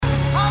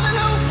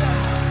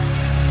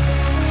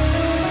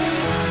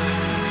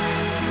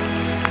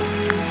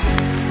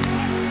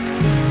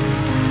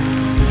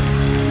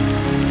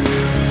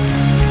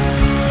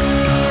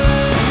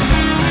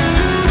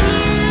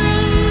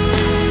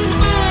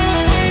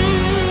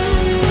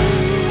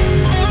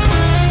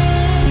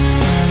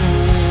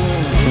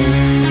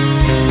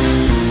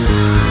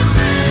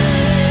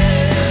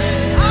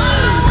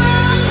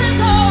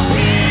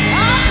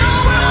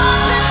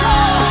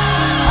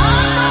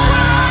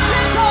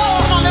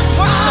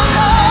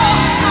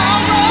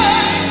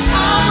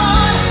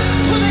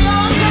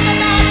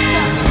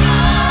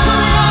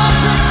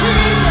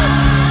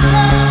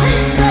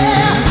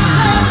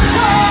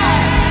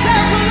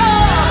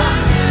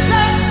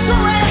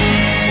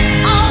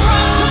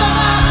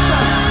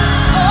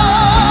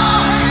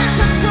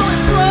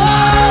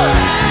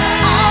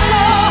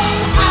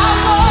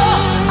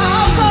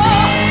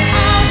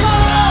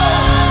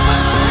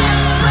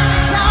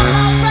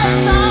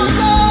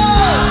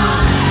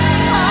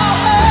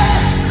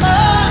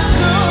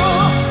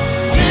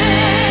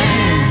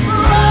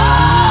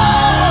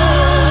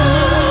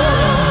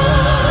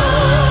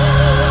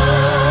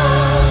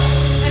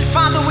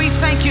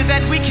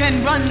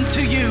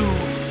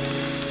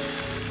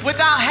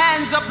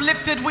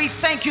lifted, we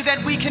thank you that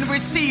we can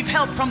receive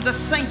help from the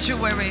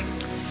sanctuary.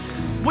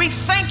 We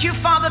thank you,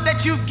 Father,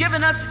 that you've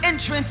given us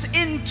entrance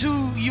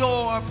into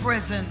your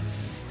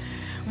presence.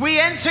 We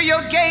enter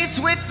your gates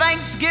with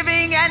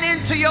thanksgiving and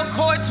into your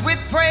courts with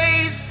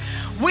praise.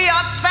 We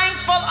are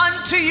thankful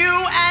unto you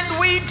and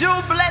we do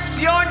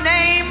bless your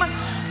name.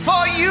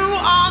 For you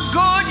are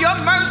good, your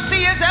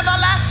mercy is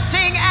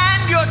everlasting,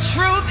 and your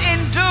truth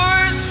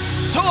endures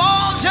to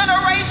all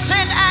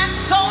generation. And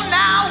so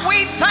now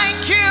we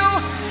thank you.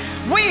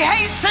 We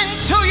hasten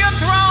to your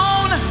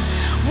throne.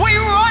 We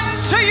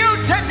run to you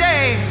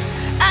today,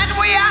 and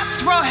we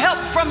ask for help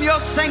from your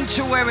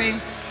sanctuary.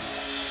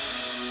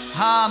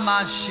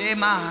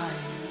 Hamashemai.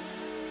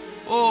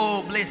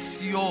 Oh,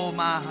 bless your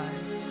mind.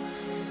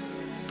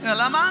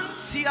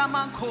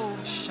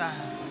 Elamansiamakosha.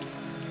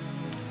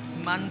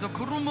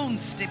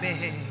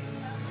 Mandokurumunstebehe.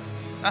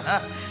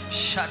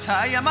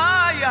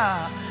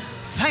 Shatayamaya.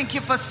 Thank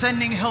you for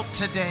sending help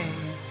today.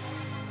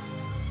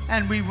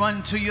 And we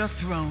run to your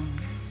throne.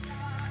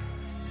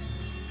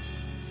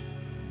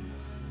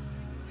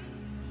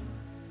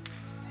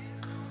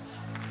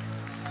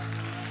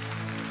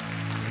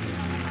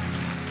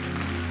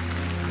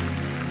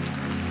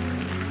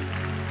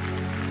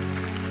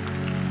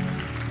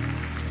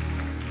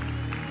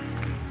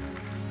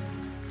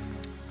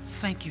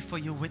 Thank you for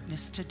your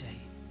witness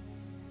today.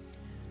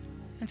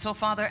 And so,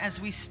 Father,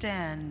 as we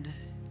stand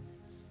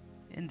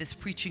in this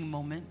preaching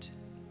moment,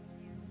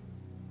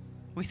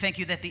 we thank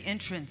you that the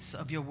entrance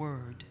of your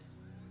word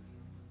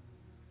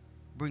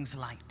brings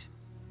light.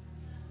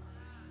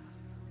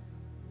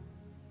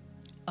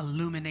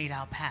 Illuminate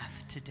our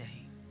path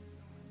today.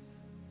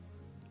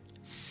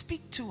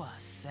 Speak to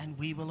us and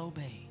we will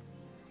obey.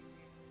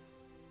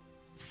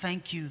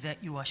 Thank you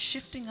that you are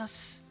shifting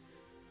us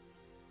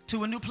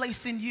to a new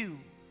place in you.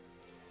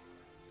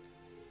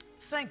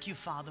 Thank you,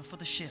 Father, for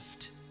the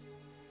shift.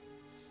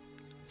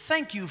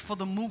 Thank you for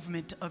the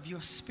movement of your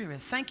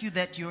spirit. Thank you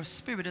that your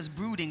spirit is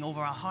brooding over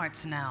our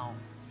hearts now.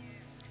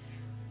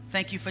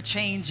 Thank you for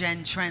change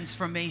and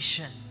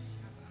transformation.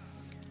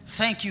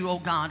 Thank you, oh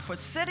God, for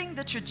setting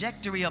the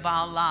trajectory of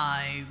our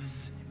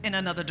lives in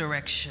another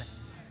direction.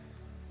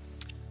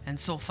 And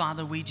so,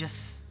 Father, we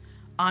just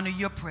honor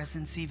your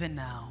presence even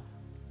now.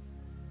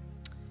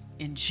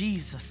 In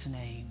Jesus'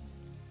 name.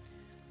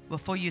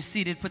 Before you're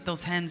seated, put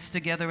those hands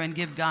together and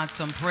give God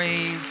some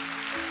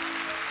praise.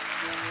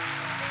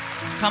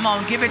 Come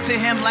on, give it to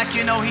him like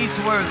you know he's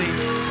worthy.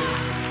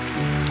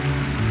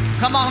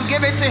 Come on,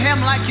 give it to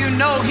him like you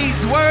know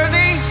he's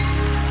worthy.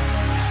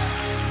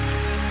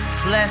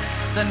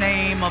 Bless the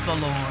name of the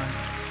Lord.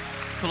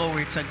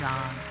 Glory to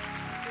God.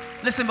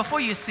 Listen, before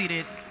you're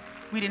seated,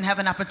 we didn't have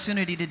an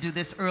opportunity to do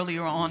this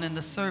earlier on in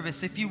the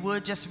service. If you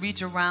would, just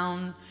reach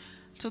around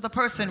to the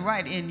person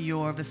right in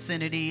your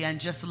vicinity and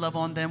just love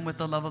on them with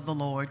the love of the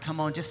Lord.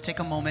 Come on, just take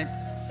a moment.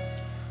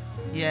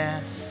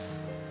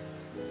 Yes.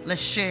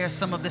 Let's share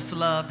some of this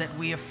love that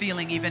we are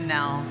feeling even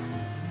now.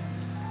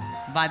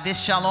 By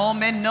this shall all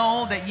men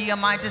know that ye are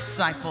my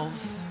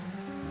disciples,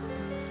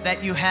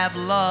 that you have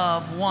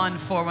love one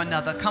for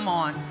another. Come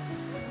on,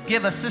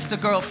 give a sister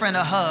girlfriend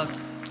a hug.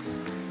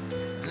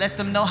 Let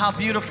them know how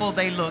beautiful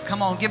they look.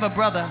 Come on, give a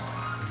brother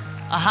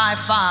a high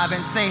five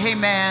and say, hey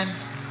man,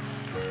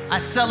 I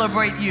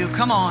celebrate you.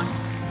 Come on.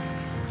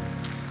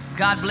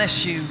 God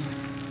bless you.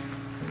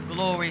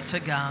 Glory to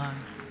God.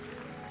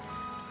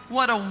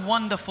 What a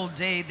wonderful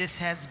day this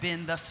has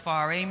been thus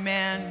far.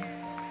 Amen.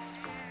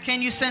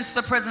 Can you sense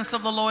the presence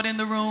of the Lord in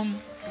the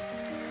room?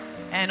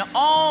 And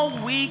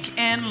all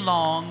weekend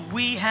long,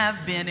 we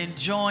have been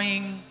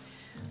enjoying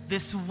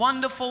this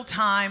wonderful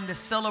time, the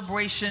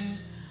celebration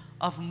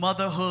of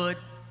motherhood.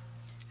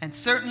 And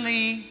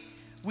certainly,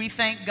 we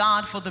thank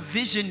God for the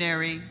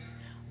visionary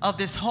of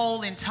this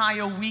whole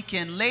entire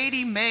weekend,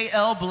 Lady May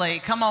L.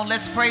 Blake. Come on,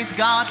 let's praise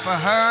God for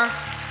her.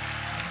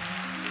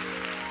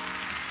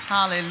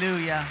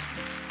 Hallelujah.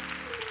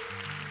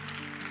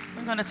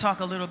 I'm going to talk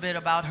a little bit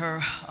about her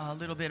a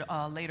little bit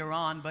later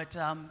on, but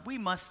we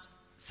must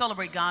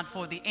celebrate God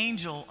for the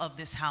angel of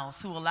this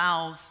house who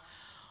allows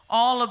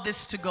all of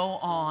this to go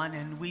on,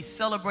 and we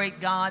celebrate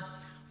God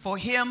for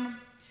him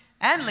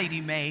and Lady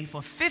May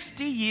for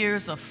 50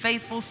 years of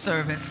faithful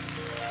service.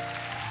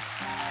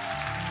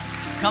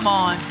 Come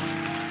on,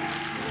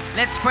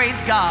 let's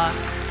praise God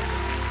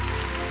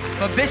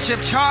for Bishop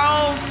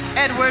Charles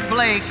Edward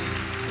Blake.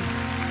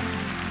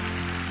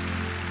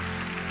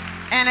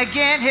 And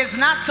again, his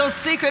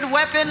not-so-secret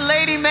weapon,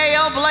 Lady May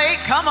L. Blake.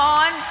 Come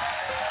on.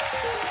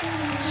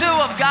 Two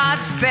of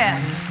God's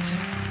best.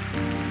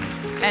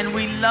 And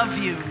we love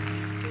you.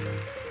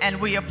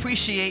 And we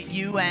appreciate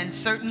you. And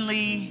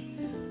certainly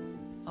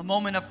a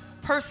moment of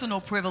personal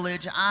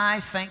privilege.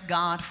 I thank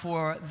God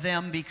for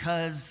them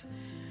because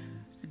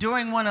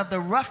during one of the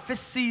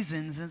roughest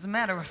seasons, as a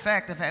matter of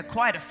fact, I've had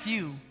quite a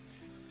few,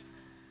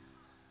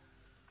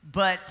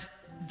 but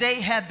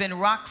they have been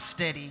rock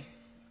steady,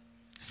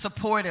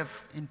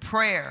 supportive in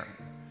prayer,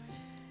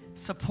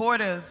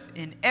 supportive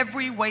in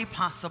every way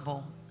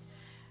possible.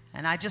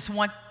 And I just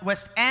want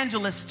West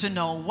Angeles to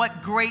know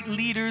what great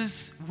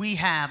leaders we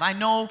have. I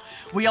know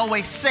we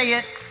always say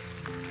it,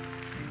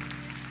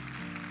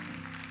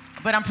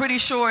 but I'm pretty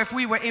sure if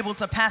we were able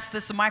to pass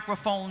this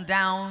microphone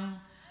down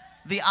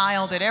the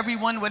aisle, that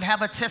everyone would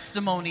have a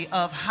testimony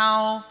of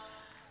how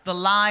the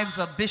lives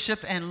of Bishop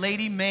and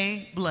Lady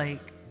Mae Blake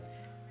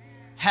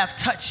have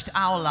touched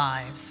our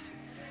lives.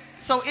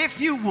 So if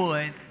you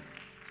would,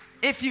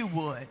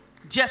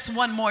 just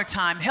one more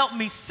time, help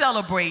me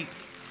celebrate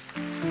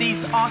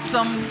these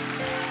awesome,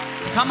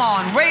 come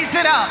on, raise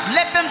it up.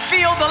 Let them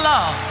feel the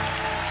love.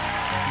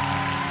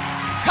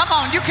 Come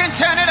on, you can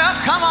turn it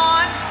up. Come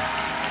on.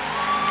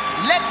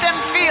 Let them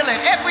feel it.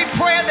 Every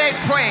prayer they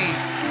prayed,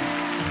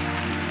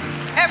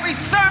 every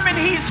sermon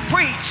he's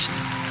preached,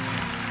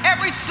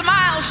 every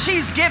smile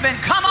she's given.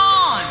 Come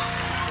on.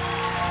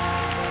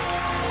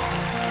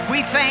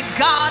 We thank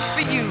God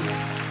for you.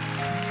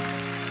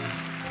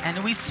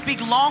 And we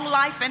speak long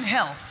life and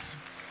health,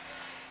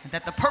 and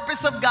that the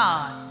purpose of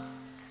God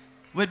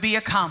would be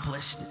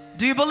accomplished.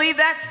 Do you believe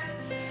that?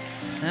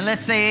 And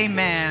let's say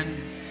amen.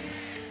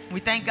 We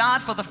thank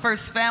God for the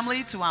First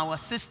Family, to our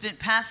assistant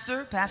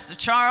pastor, Pastor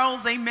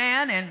Charles,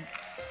 amen, and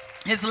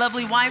his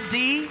lovely wife,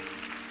 Dee,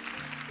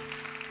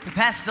 to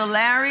Pastor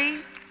Larry,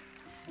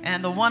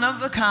 and the one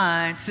of a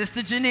kind,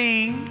 Sister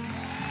Janine.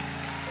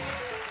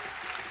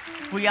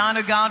 We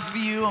honor God for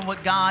you and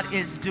what God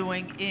is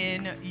doing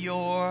in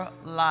your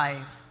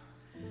life.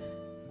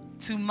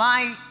 To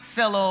my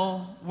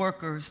fellow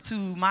workers, to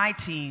my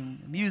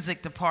team,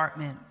 music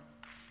department,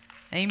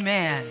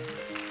 amen.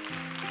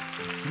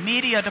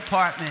 Media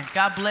department,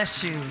 God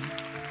bless you.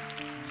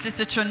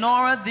 Sister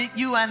Trinora,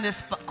 you and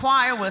this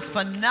choir was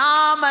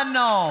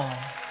phenomenal.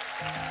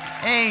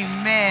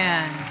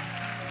 Amen.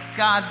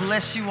 God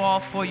bless you all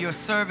for your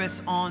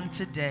service on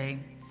today.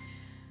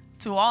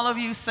 To all of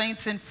you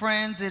saints and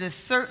friends, it is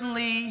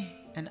certainly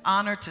an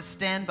honor to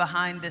stand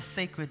behind this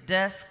sacred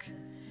desk.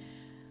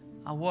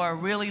 I wore a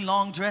really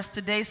long dress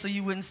today so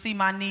you wouldn't see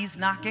my knees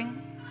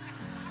knocking,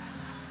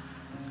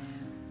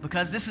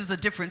 because this is a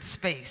different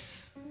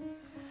space,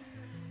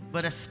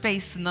 but a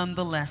space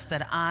nonetheless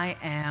that I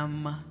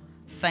am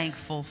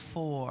thankful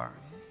for.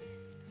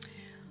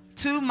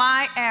 To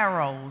my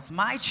arrows,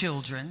 my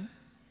children,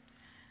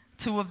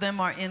 2 of them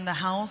are in the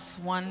house.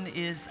 1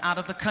 is out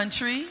of the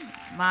country.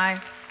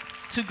 My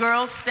 2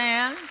 girls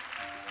stand.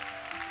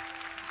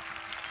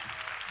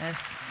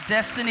 That's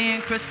Destiny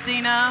and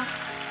Christina.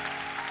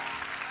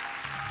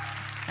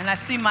 And I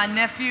see my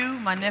nephew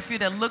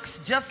that looks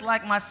just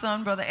like my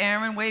son, Brother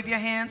Aaron. Wave your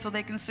hand so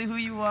they can see who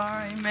you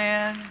are.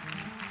 Amen.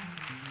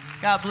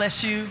 God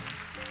bless you.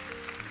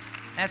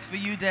 That's for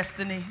you,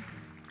 Destiny.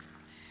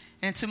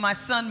 And to my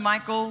son,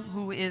 Michael,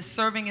 who is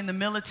serving in the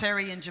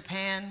military in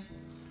Japan.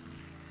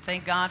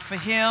 Thank God for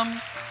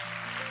him.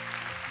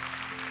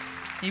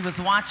 He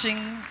was watching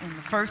in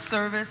the first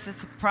service.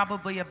 It's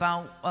probably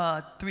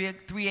about 3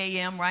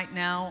 a.m. right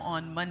now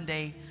on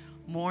Monday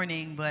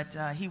morning, but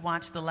he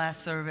watched the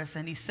last service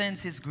and he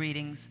sends his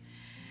greetings.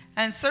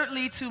 And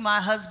certainly to my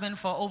husband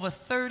for over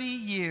 30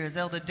 years,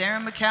 Elder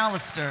Darren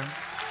McAllister,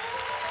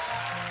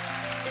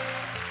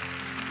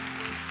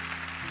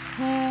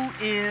 who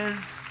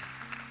is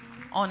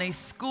on a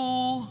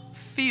school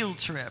field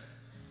trip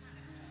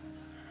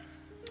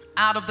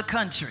out of the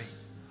country,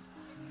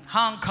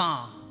 Hong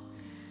Kong.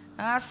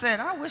 I said,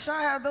 I wish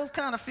I had those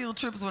kind of field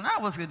trips when I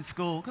was in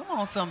school. Come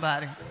on,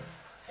 somebody.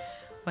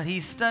 But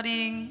he's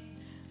studying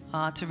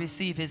to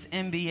receive his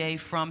MBA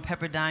from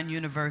Pepperdine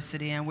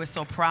University, and we're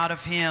so proud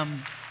of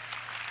him.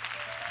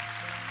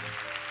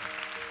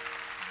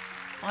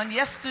 On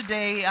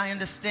yesterday, I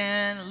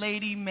understand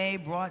Lady Mae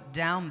brought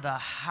down the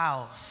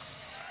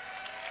house,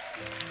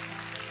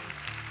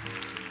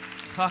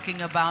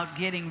 talking about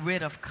getting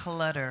rid of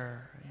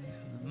clutter,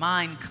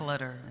 mind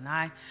clutter. And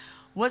I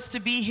was to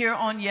be here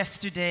on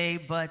yesterday,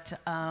 but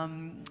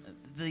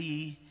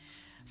the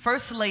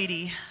First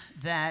Lady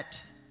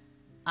that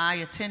I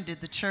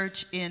attended the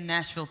church in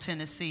Nashville,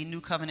 Tennessee,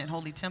 New Covenant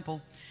Holy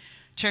Temple,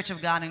 Church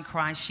of God in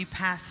Christ, she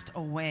passed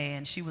away,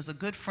 and she was a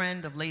good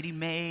friend of Lady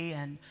Mae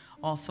and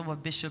also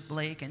of Bishop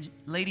Blake. And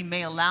Lady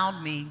Mae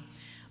allowed me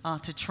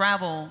to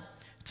travel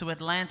to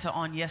Atlanta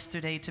on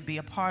yesterday to be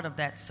a part of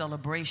that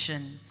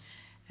celebration.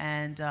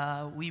 And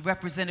we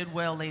represented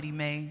well Lady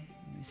Mae.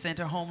 We sent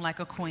her home like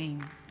a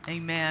queen.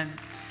 Amen.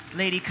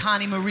 Lady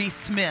Connie Marie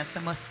Smith, I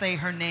must say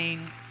her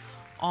name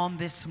on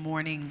this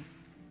morning.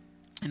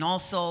 And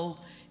also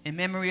in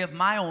memory of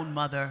my own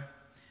mother,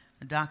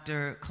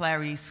 Dr.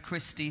 Clarice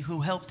Christie, who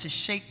helped to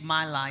shape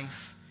my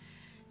life,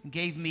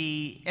 gave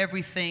me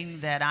everything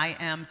that I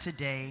am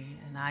today,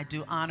 and I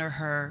do honor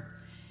her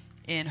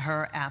in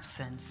her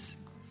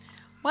absence.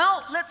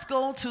 Well, let's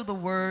go to the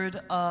word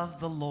of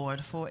the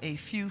Lord for a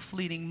few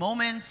fleeting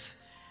moments.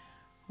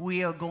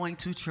 We are going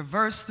to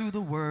traverse through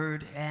the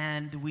word,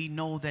 and we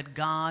know that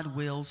God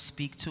will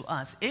speak to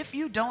us. If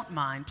you don't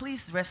mind,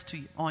 please rest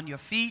on your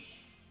feet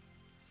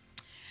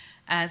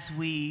as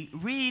we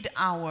read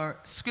our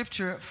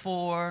scripture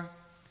for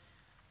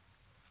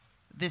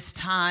this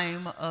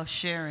time of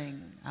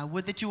sharing. I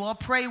would that you all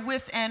pray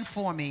with and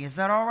for me. Is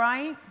that all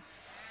right?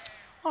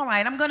 All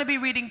right, I'm going to be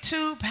reading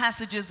two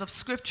passages of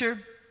scripture.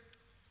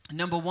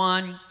 Number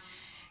one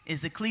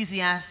is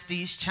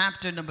Ecclesiastes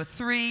chapter number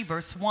 3,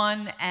 verse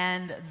 1,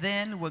 and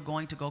then we're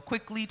going to go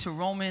quickly to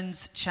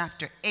Romans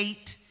chapter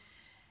 8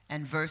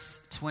 and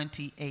verse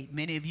 28.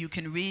 Many of you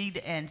can read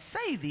and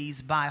say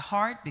these by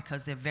heart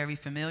because they're very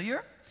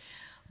familiar.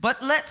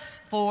 But let's,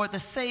 for the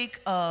sake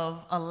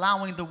of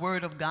allowing the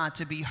word of God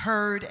to be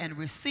heard and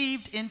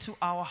received into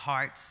our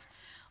hearts,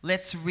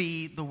 let's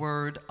read the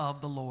word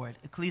of the Lord.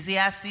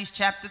 Ecclesiastes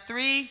chapter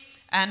 3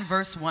 and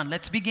verse 1.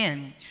 Let's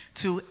begin.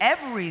 To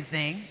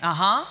everything,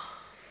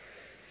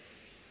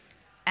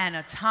 and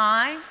a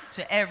time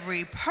to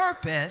every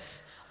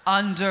purpose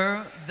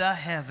under the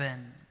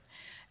heaven.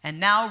 And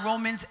now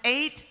Romans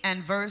 8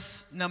 and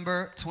verse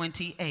number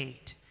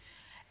 28.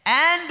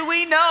 And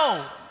we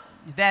know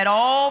that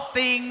all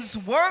things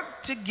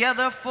work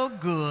together for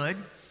good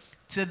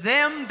to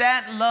them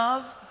that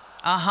love,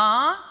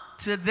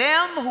 to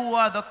them who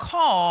are the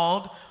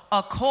called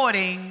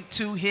according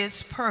to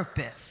his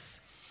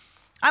purpose.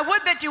 I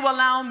would that you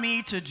allow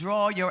me to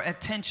draw your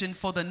attention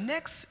for the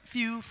next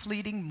few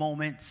fleeting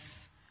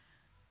moments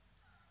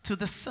to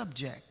the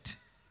subject,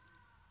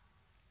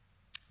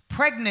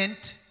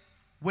 pregnant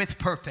with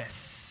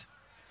purpose.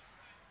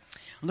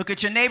 Look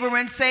at your neighbor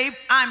and say,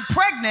 I'm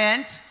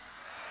pregnant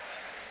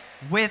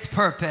with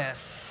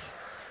purpose.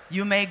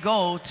 You may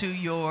go to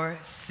your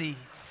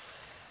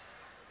seats.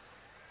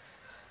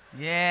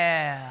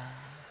 Yeah.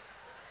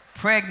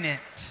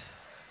 Pregnant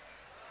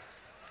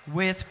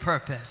with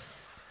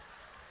purpose.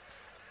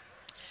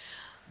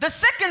 The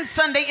second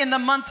Sunday in the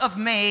month of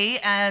May,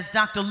 as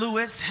Dr.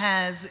 Lewis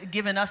has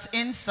given us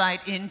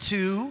insight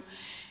into,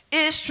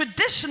 is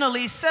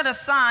traditionally set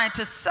aside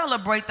to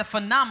celebrate the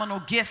phenomenal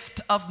gift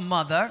of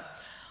mother,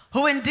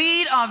 who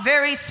indeed are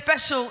very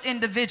special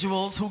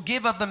individuals who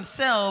give of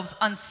themselves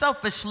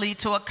unselfishly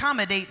to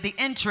accommodate the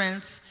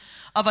entrance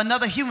of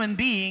another human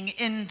being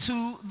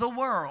into the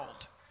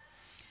world.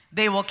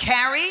 They will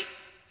carry,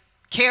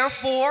 care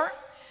for,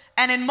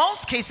 and in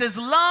most cases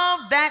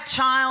love that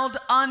child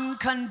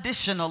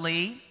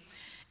unconditionally.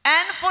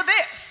 And for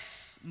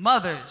this,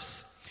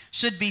 mothers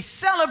should be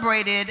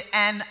celebrated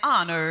and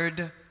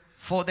honored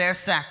for their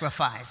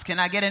sacrifice. Can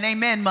I get an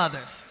amen,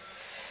 mothers?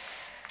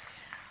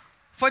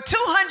 For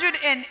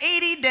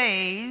 280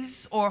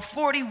 days or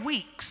 40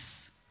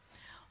 weeks,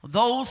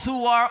 those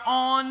who are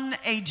on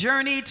a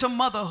journey to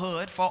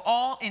motherhood for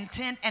all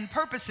intent and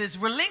purposes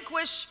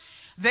relinquish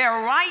their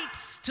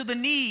rights to the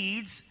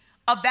needs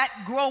of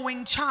that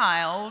growing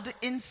child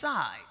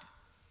inside.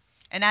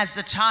 And as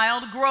the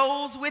child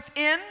grows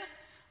within,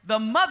 the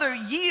mother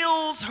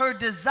yields her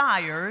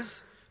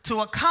desires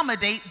to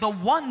accommodate the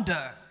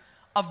wonder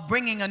of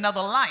bringing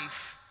another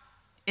life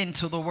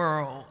into the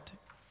world.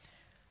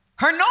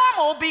 Her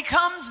normal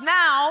becomes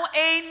now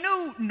a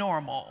new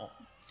normal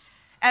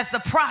as the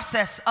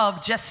process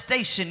of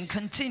gestation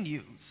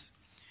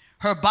continues.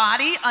 Her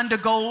body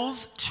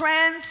undergoes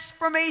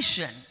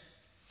transformation,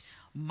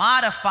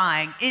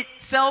 modifying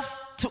itself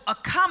to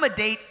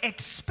accommodate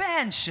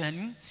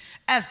expansion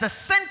as the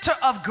center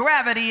of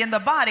gravity in the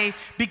body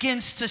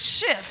begins to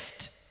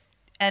shift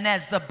and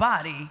as the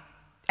body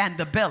and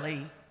the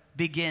belly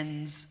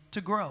begins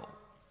to grow.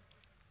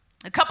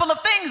 A couple of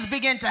things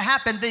begin to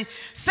happen. The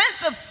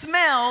sense of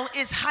smell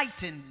is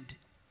heightened.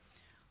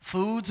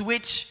 Foods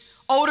which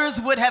odors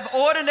would have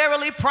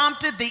ordinarily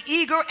prompted the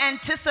eager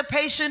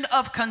anticipation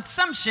of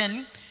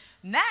consumption,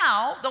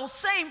 now those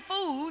same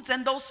foods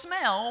and those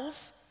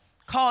smells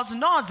cause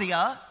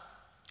nausea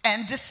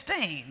and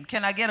disdain.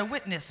 Can I get a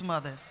witness,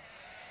 mothers?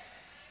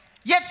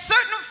 Yet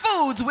certain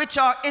foods which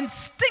are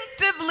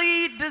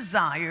instinctively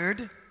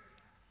desired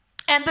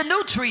and the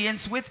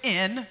nutrients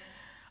within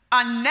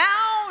are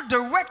now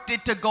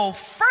directed to go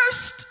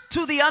first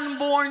to the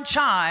unborn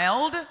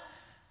child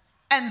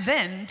and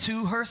then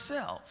to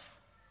herself.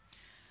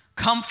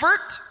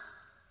 Comfort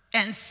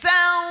and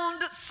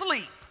sound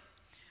sleep,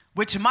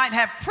 which might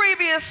have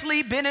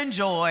previously been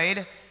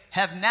enjoyed,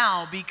 have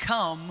now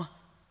become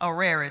a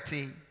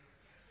rarity.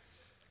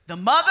 The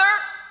mother,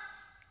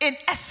 in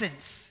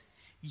essence,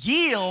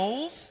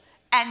 yields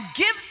and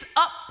gives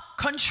up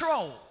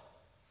control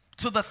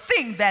to the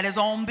thing that is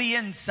on the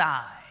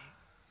inside,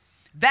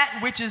 that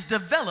which is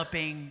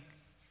developing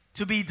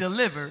to be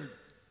delivered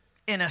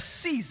in a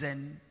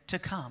season to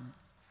come.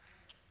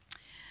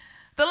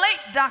 The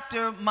late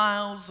Dr.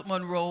 Miles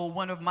Monroe,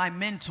 one of my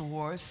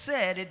mentors,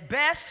 said it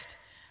best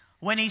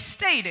when he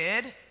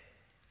stated,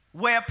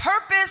 where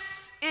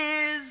purpose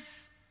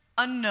is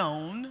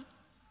unknown,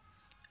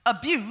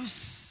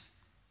 abuse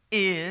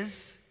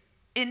is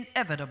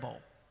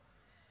inevitable.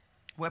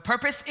 Where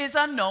purpose is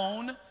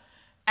unknown,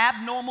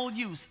 abnormal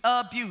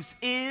abuse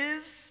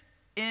is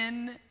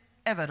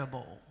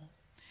inevitable.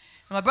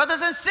 My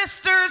brothers and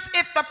sisters,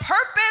 if the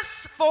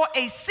purpose for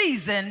a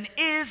season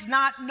is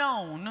not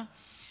known,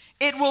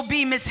 it will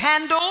be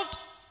mishandled,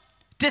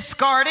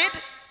 discarded,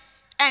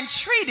 and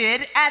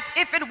treated as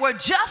if it were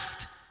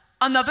just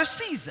another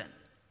season.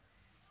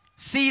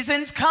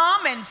 Seasons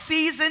come and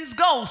seasons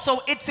go.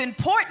 So it's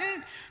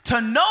important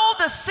to know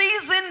the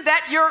season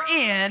that you're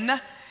in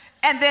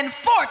and then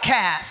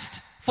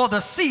forecast for the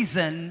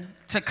season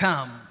to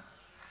come.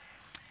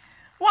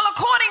 Well,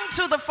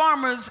 according to the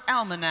Farmer's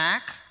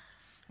Almanac,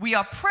 we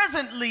are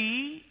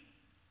presently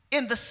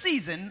in the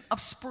season of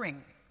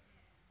spring.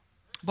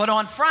 But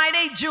on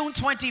Friday, June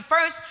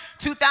 21st,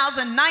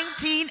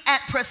 2019,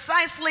 at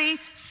precisely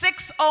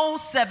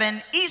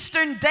 6:07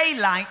 Eastern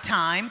Daylight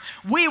Time,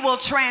 we will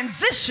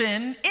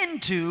transition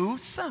into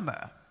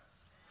summer.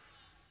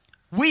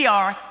 We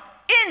are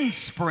in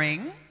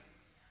spring,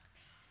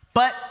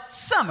 but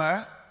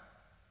summer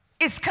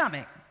is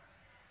coming.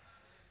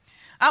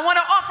 I want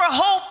to offer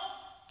hope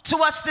to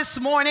us this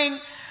morning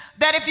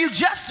that if you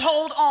just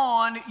hold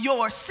on,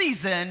 your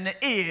season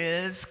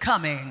is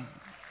coming.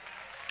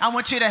 I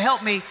want you to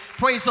help me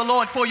praise the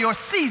Lord for your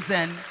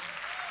season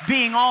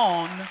being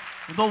on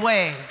the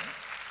way.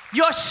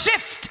 Your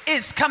shift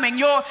is coming.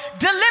 Your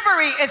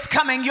delivery is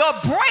coming. Your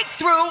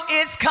breakthrough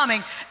is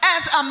coming.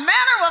 As a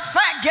matter of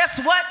fact, guess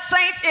what,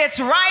 saints? It's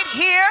right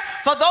here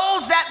for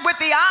those that with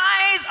the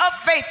eyes of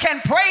faith can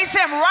praise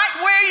him right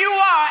where you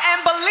are and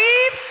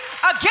believe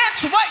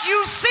against what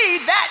you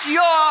see that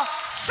your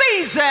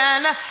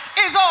season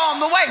is on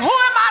the way. Who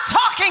am I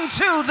talking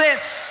to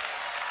this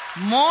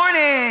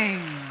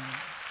morning?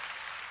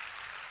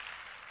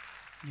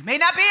 You may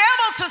not be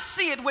able to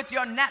see it with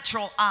your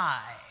natural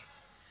eye,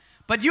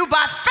 but you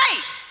by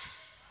faith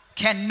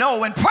can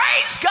know and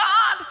praise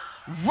God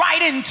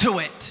right into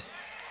it.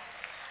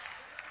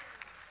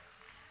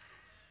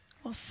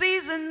 Well,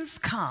 seasons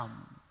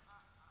come.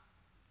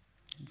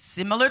 And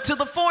similar to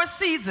the 4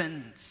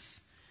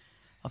 seasons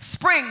of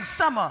spring,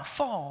 summer,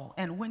 fall,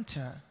 and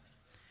winter,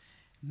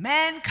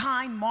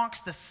 mankind marks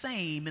the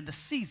same in the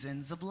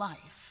seasons of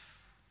life.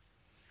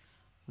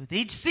 With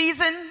each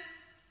season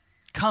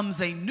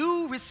comes a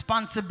new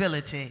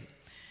responsibility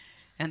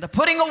and the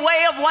putting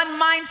away of one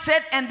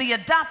mindset and the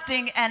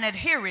adopting and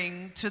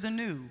adhering to the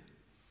new.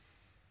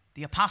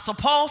 The Apostle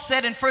Paul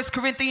said in 1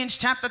 Corinthians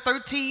chapter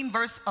 13,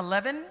 verse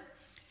 11,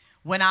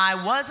 "When I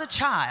was a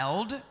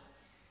child,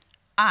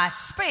 I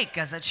spake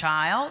as a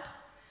child,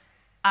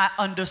 I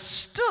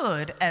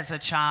understood as a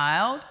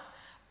child,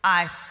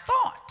 I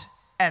thought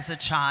as a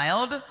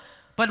child,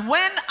 but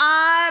when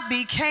I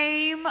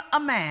became a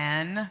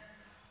man,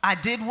 I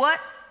did what?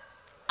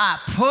 I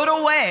put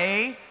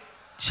away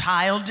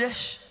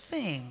childish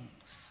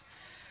things."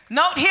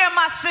 Note here,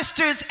 my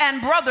sisters and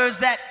brothers,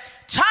 that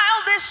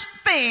childish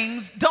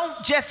things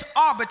don't just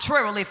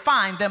arbitrarily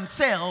find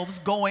themselves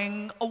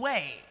going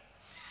away.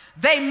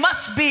 They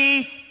must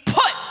be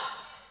put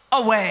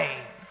away.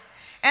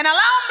 And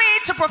allow me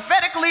to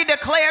prophetically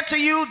declare to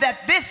you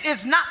that this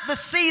is not the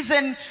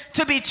season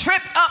to be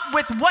tripped up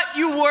with what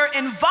you were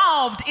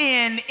involved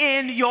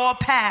in your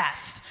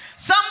past.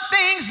 Some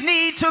things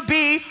need to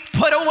be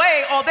put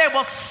away or they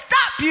will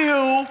stop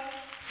you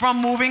from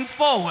moving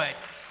forward.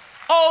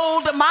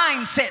 Old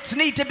mindsets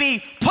need to be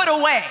put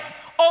away.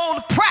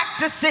 Old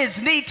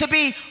practices need to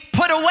be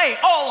put away.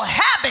 Old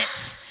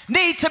habits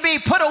need to be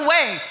put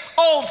away.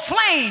 Old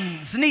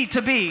flames need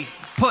to be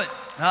put.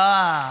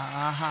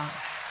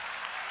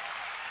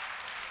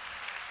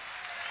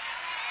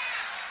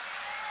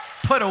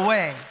 Put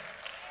away.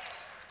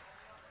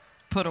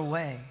 Put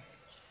away.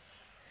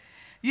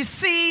 You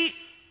see,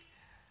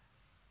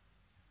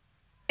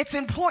 it's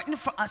important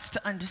for us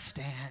to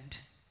understand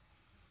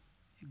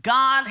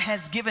God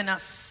has given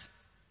us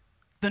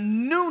the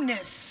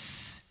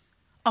newness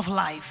of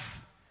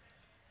life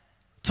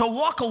to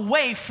walk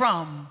away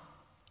from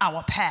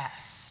our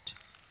past.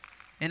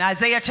 In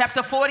Isaiah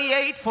chapter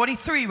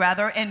 43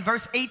 in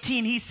verse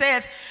 18, he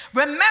says,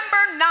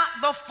 "Remember not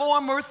the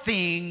former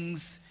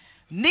things,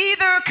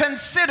 neither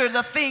consider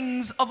the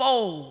things of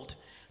old.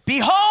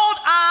 Behold,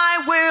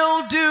 I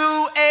will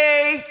do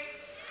a..."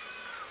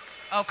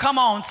 Oh, come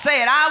on,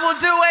 say it. "I will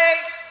do a..."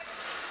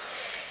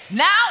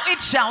 "Now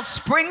it shall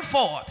spring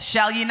forth.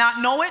 Shall ye not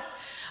know it?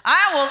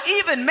 I will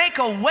even make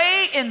a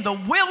way in the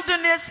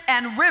wilderness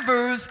and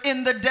rivers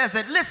in the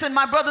desert." Listen,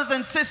 my brothers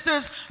and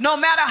sisters, no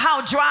matter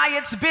how dry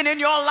it's been in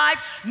your life,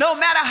 no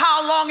matter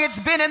how long it's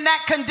been in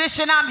that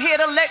condition, I'm here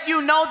to let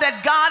you know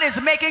that God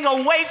is making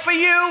a way for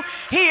you.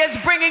 He is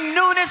bringing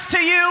newness to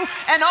you,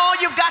 and all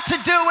you've got to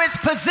do is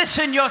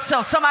position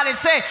yourself. Somebody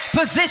say,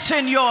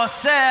 position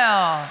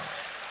yourself.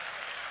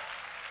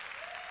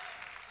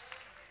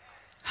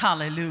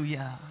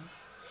 Hallelujah.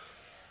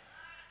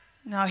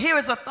 Now, here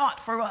is a thought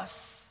for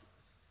us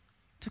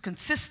to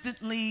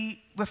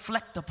consistently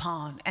reflect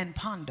upon and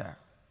ponder.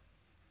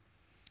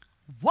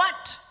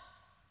 What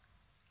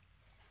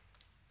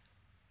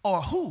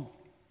or who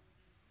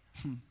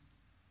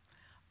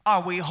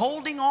are we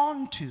holding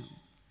on to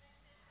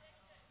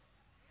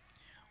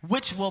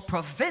which will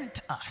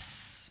prevent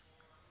us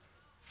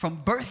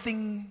from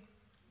birthing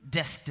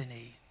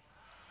destiny?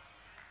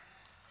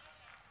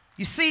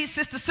 You see,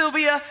 Sister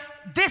Sylvia,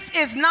 this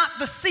is not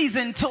the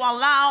season to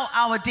allow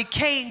our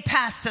decaying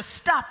past to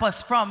stop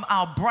us from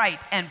our bright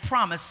and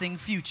promising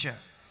future.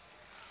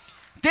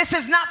 This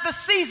is not the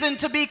season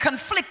to be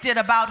conflicted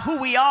about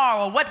who we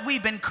are or what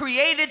we've been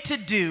created to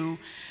do.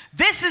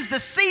 This is the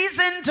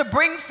season to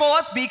bring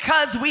forth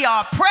because we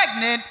are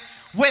pregnant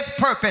with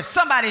purpose.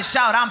 Somebody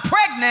shout, I'm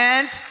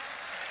pregnant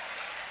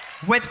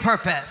with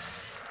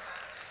purpose.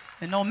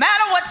 And no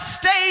matter what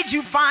stage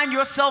you find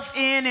yourself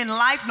in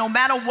life, no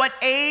matter what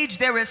age,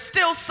 there is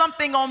still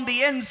something on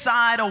the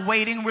inside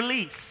awaiting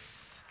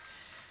release.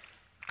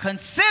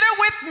 Consider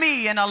with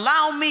me and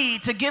allow me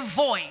to give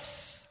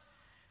voice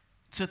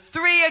to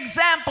 3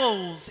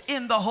 examples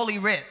in the Holy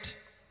Writ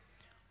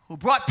who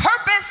brought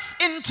purpose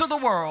into the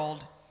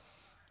world,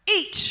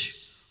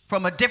 each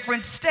from a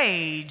different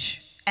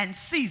stage and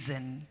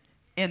season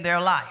in their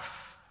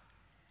life.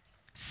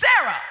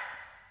 Sarah,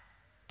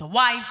 the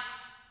wife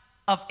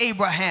of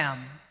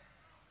Abraham.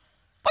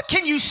 What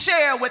can you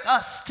share with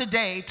us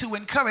today to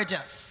encourage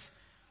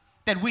us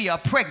that we are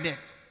pregnant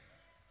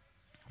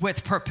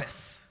with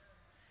purpose?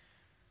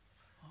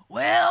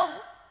 Well,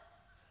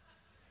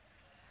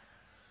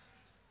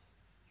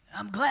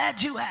 I'm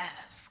glad you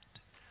asked.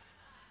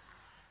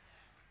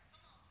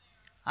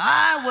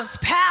 I was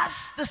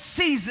past the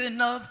season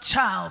of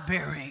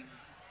childbearing.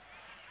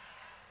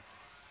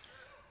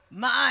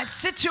 My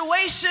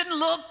situation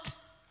looked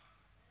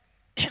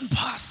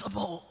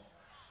impossible.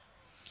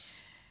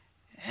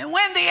 And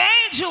when the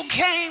angel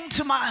came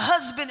to my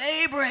husband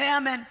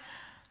Abraham and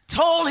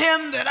told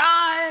him that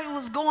I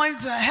was going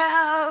to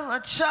have a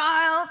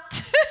child,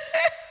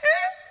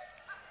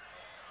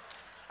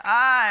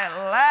 I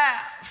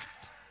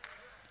laughed.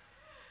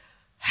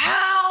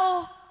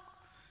 How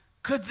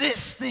could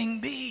this thing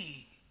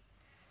be?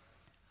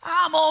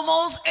 I'm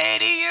almost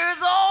 80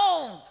 years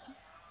old.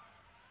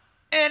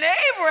 And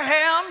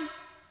Abraham,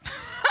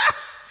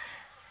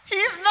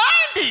 he's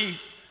 90.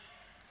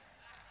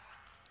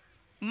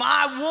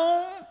 My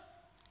womb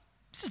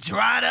is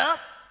dried up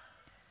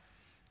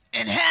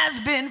and has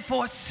been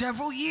for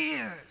several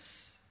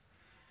years.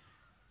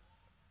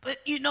 But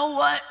you know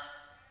what?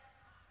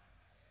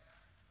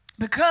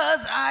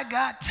 Because I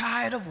got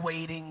tired of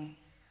waiting,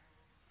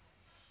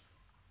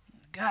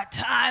 got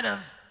tired of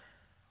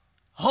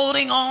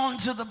holding on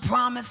to the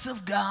promise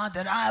of God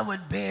that I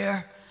would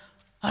bear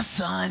a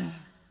son,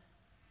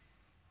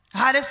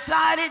 I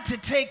decided to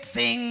take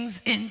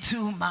things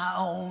into my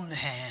own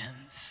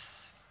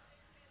hands.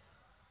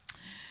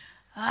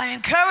 I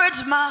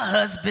encouraged my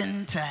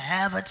husband to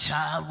have a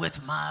child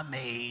with my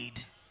maid.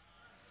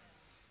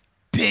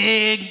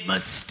 Big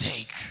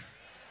mistake.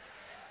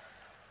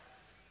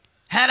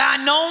 Had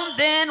I known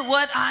then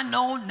what I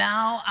know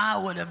now, I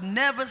would have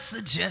never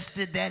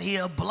suggested that he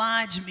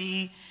oblige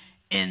me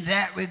in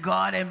that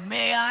regard. And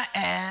may I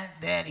add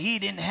that he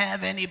didn't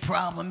have any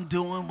problem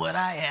doing what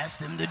I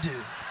asked him to do.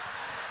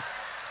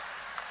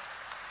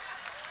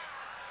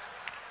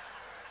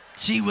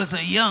 She was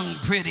a young,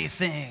 pretty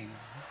thing.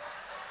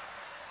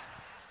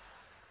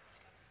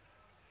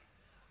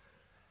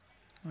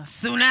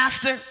 Soon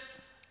after,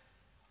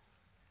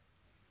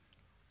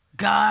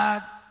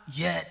 God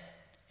yet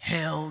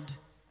held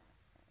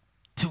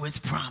to his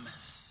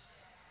promise.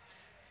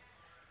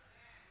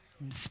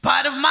 In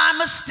spite of my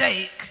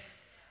mistake,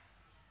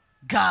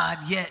 God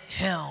yet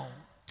held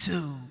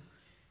to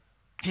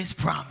his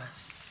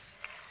promise.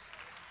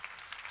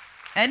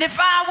 And if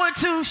I were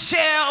to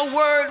share a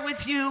word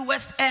with you,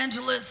 West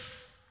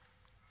Angeles,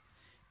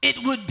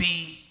 it would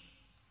be,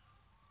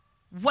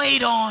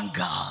 wait on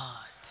God.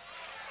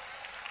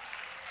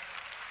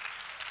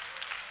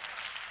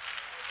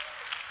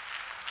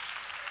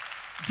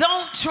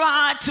 Don't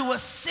try to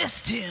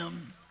assist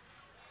him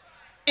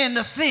in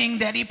the thing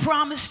that he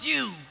promised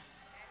you.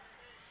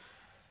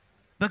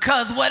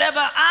 Because whatever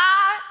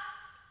I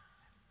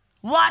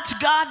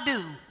watched God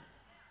do,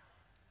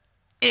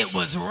 it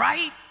was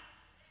right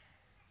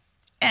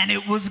and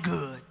it was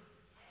good.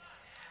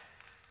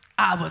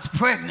 I was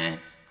pregnant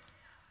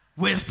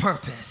with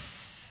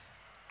purpose.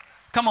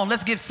 Come on,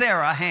 let's give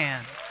Sarah a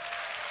hand.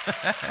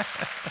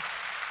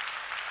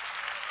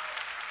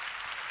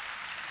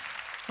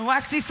 Oh, I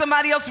see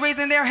somebody else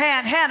raising their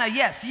hand. Hannah,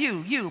 yes,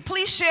 you.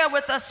 Please share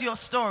with us your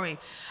story.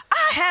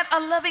 I had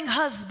a loving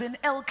husband,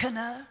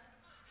 Elkanah.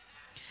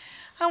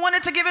 I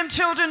wanted to give him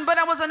children, but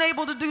I was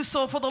unable to do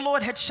so, for the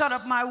Lord had shut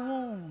up my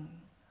womb.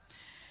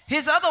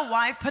 His other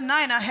wife,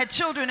 Peninnah, had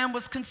children and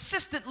was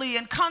consistently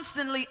and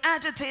constantly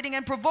agitating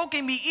and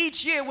provoking me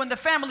each year when the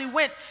family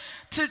went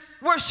to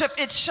worship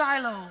at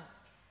Shiloh.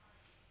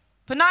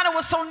 Peninnah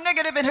was so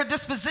negative in her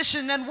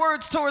disposition and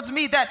words towards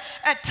me that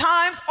at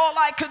times all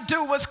I could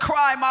do was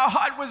cry. My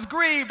heart was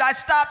grieved. I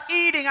stopped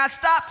eating. I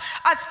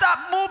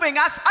stopped moving.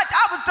 I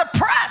was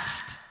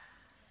depressed.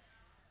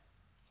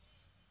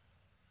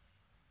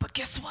 But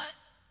guess what?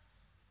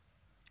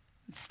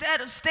 Instead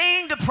of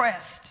staying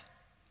depressed,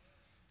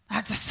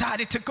 I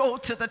decided to go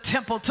to the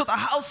temple, to the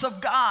house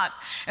of God.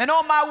 And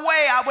on my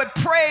way, I would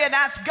pray and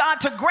ask God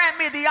to grant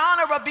me the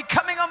honor of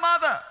becoming a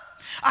mother.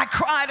 I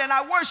cried and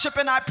I worshiped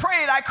and I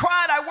prayed. I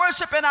cried, I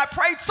worshiped and I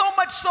prayed, so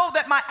much so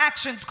that my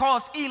actions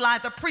caused Eli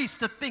the priest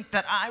to think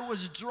that I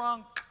was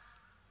drunk.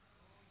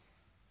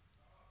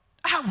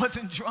 I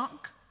wasn't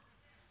drunk.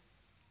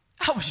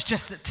 I was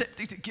just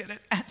attempting to get an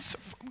answer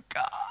from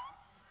God.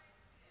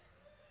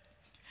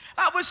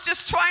 I was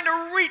just trying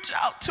to reach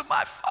out to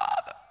my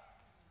Father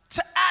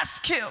to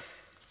ask him,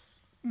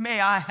 may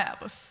I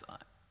have a son?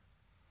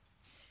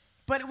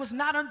 But it was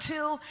not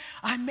until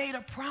I made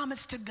a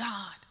promise to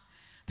God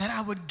that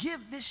I would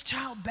give this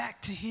child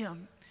back to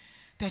him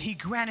that he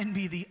granted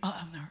me the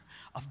honor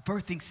of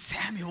birthing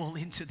Samuel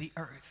into the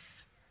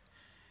earth.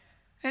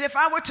 And if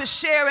I were to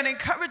share an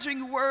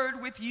encouraging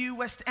word with you,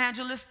 West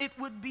Angeles, it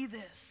would be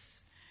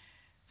this.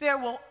 There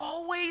will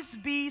always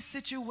be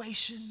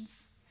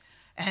situations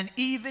and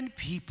even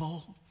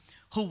people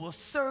who will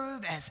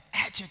serve as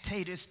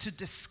agitators to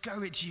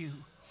discourage you.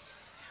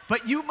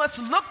 But you must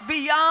look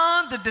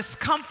beyond the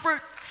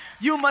discomfort.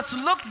 You must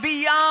look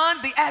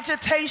beyond the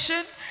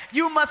agitation.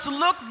 You must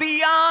look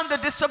beyond the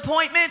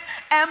disappointment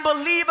and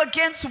believe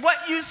against what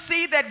you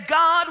see that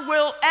God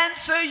will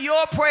answer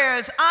your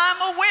prayers.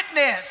 I'm a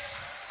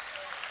witness.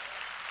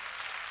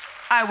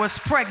 I was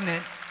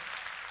pregnant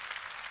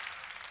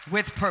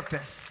with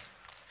purpose.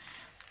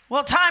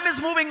 Well, time is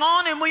moving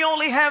on and we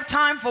only have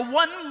time for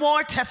one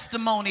more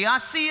testimony. I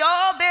see,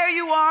 oh, there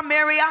you are,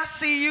 Mary. I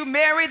see you,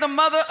 Mary, the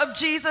mother of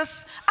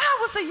Jesus. I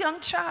was a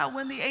young child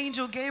when the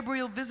angel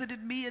Gabriel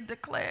visited me and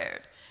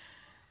declared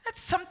that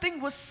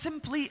something was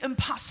simply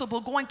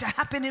impossible going to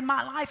happen in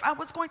my life. I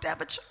was going to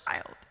have a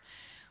child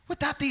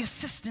without the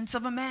assistance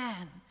of a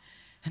man,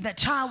 and that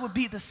child would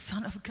be the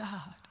Son of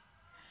God.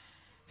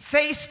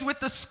 Faced with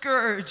the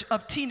scourge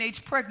of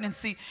teenage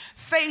pregnancy,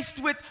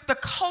 faced with the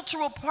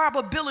cultural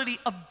probability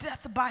of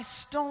death by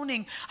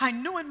stoning, I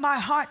knew in my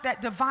heart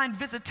that divine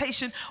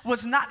visitation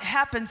was not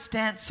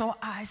happenstance, so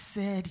I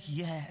said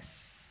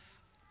yes.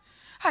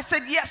 I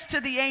said yes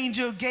to the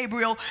angel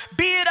Gabriel.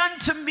 Be it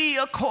unto me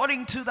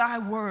according to thy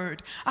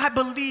word. I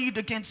believed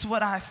against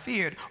what I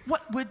feared.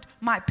 What would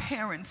my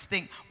parents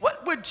think?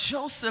 What would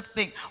Joseph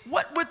think?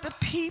 What would the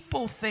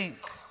people think?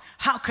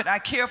 How could I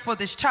care for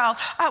this child?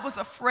 I was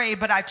afraid,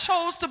 but I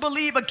chose to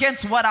believe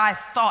against what I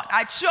thought.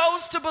 I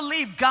chose to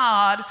believe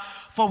God,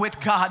 for with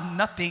God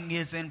nothing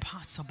is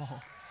impossible.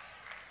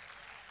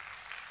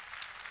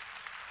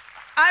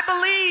 I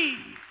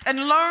believed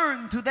and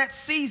learned through that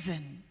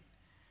season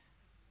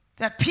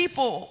that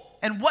people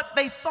and what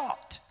they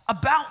thought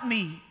about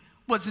me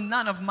was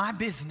none of my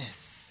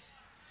business.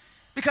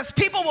 Because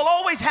people will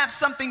always have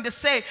something to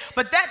say,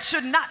 but that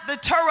should not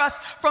deter us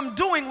from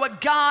doing what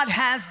God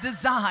has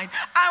designed.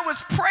 I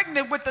was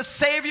pregnant with the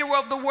Savior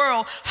of the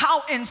world.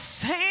 How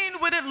insane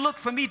would it look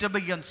for me to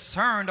be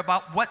concerned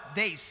about what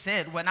they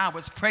said when I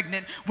was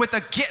pregnant with a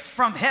gift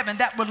from heaven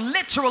that would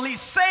literally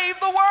save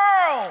the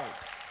world?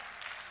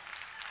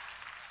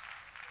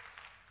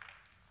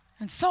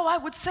 And so I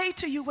would say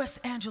to you,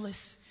 West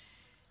Angeles,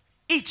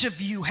 each of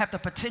you have the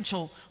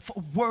potential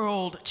for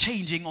world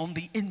changing on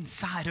the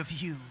inside of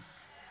you.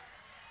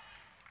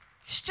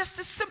 It's just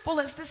as simple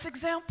as this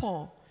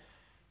example.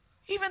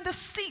 Even the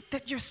seat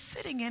that you're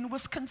sitting in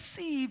was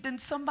conceived in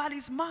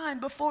somebody's mind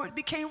before it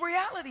became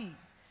reality.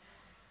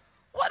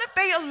 What if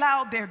they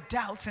allowed their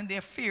doubts and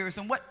their fears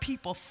and what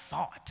people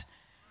thought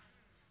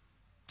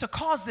to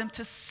cause them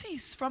to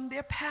cease from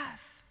their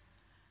path?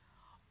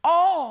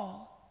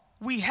 All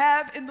we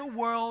have in the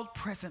world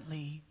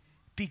presently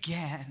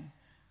began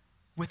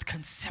with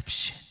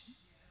conception.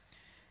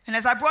 And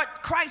as I brought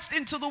Christ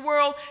into the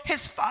world,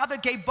 his father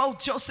gave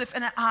both Joseph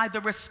and I the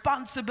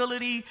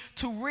responsibility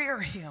to rear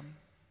him.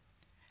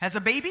 As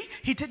a baby,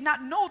 he did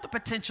not know the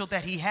potential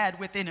that he had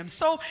within him.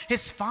 So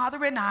his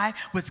father and I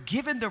was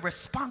given the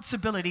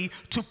responsibility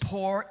to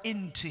pour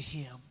into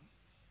him.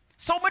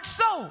 So much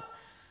so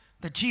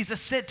that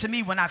Jesus said to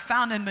me when I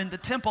found him in the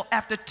temple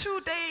after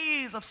 2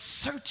 days of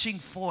searching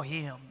for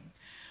him,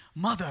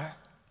 "Mother,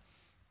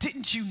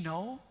 didn't you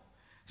know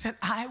that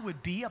I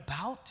would be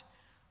about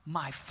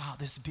my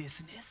Father's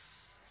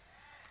business?"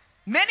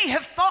 Many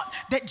have thought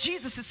that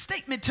Jesus'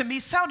 statement to me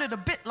sounded a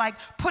bit like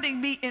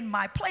putting me in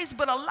my place,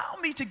 but allow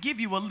me to give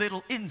you a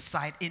little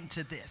insight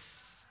into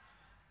this.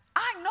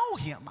 I know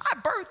him. I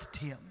birthed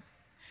him.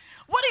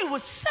 What he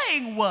was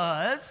saying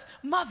was,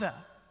 "Mother,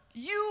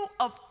 you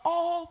of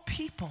all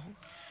people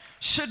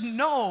should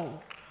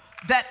know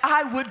that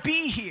I would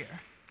be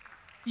here.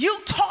 You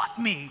taught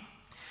me.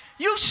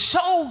 You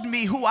showed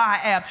me who I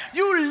am.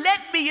 You led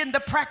me in the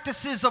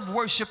practices of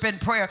worship and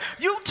prayer.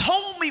 You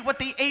told me what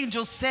the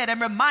angels said and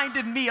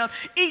reminded me of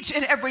each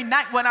and every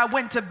night when I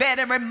went to bed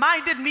and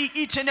reminded me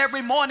each and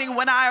every morning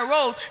when I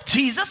arose.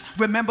 Jesus,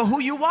 remember who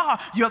you are.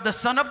 You're the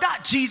Son of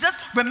God. Jesus,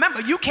 remember,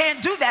 you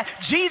can't do that.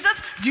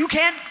 Jesus, you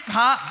can't."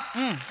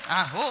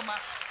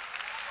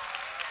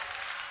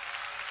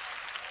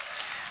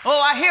 Oh,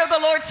 I hear the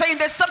Lord saying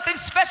there's something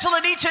special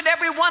in each and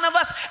every one of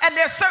us, and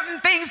there's certain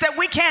things that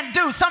we can't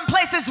do, some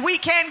places we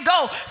can't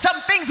go,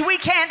 some things we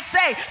can't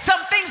say,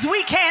 some things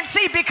we can't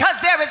see, because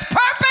there is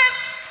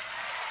purpose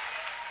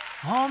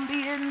on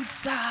the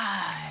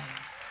inside.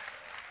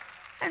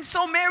 And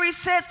so Mary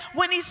says,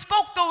 when he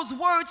spoke those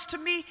words to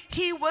me,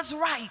 he was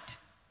right.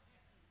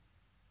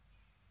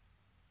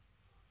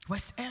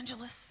 West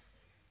Angeles,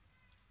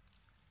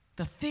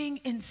 the thing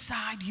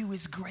inside you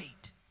is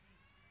great.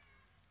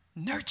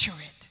 nurture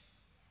it,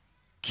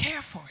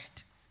 care for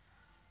it.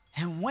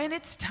 And when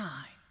it's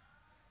time,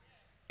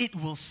 it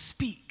will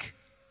speak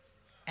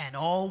and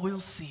all will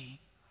see.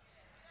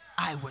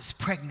 I was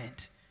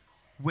pregnant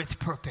with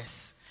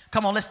purpose.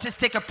 Come on, let's just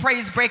take a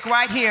praise break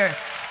right here.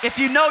 If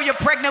you know you're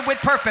pregnant with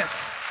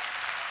purpose,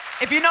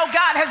 if you know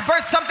God has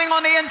birthed something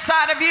on the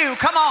inside of you,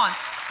 come on,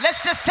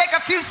 let's just take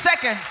a few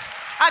seconds.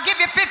 I'll give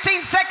you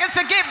 15 seconds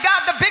to give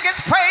God the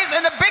biggest praise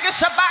and the biggest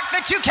Shabbat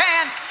that you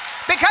can,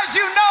 because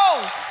you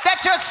know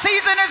that your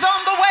season is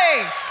on the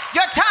way.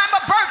 Your time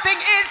of birthing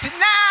is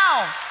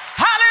now.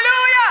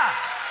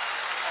 Hallelujah.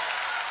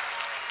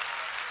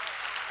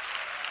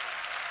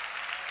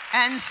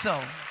 And so,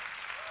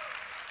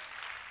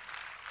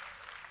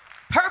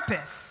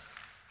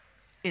 purpose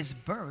is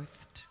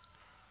birthed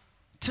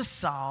to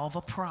solve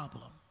a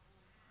problem.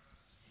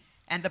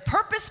 And the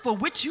purpose for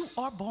which you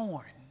are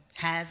born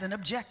has an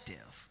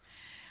objective,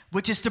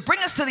 which is to bring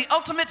us to the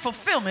ultimate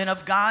fulfillment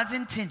of God's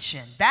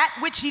intention, that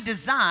which he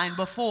designed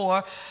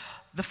before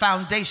the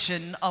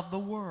foundation of the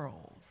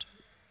world.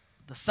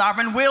 The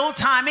sovereign will,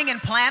 timing, and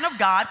plan of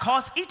God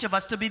cause each of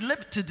us to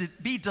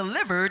be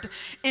delivered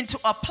into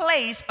a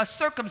place, a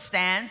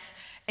circumstance,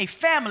 a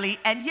family,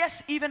 and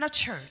yes, even a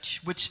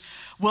church, which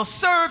will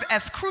serve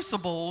as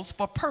crucibles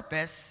for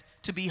purpose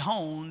to be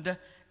honed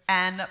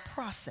and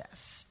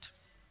processed.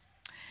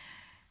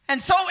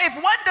 And so if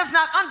one does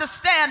not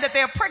understand that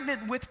they are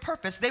pregnant with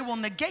purpose, they will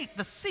negate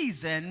the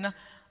season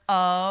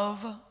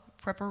of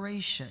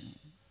preparation.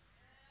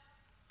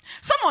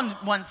 Someone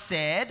once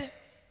said,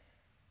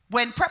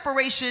 when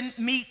preparation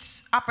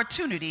meets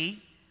opportunity,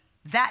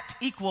 that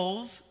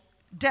equals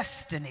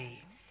destiny.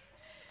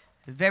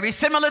 Very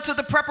similar to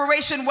the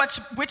preparation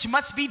which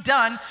must be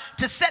done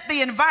to set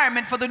the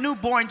environment for the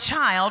newborn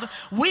child,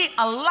 we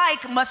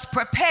alike must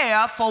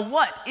prepare for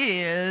what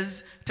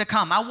is to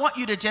come. I want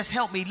you to just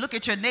help me look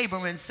at your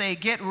neighbor and say,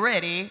 get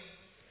ready,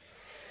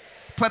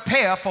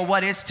 prepare for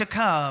what is to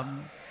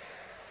come.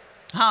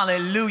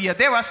 Hallelujah.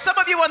 There are some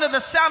of you under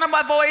the sound of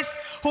my voice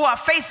who are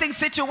facing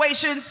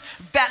situations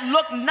that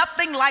look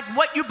nothing like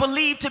what you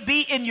believe to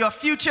be in your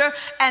future,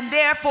 and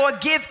therefore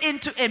give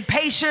into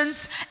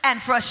impatience and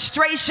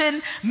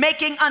frustration,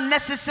 making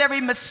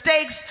unnecessary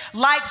mistakes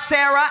like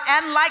Sarah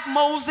and like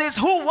Moses,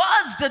 who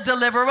was the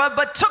deliverer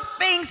but took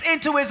things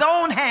into his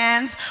own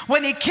hands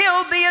when he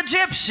killed the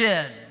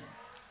Egyptian.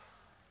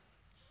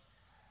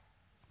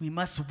 We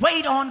must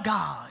wait on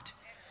God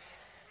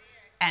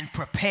and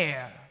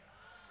prepare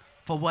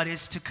for what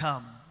is to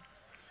come.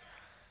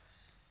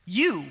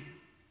 You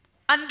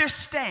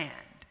understand,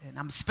 and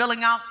I'm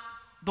spelling out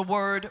the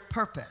word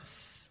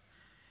purpose.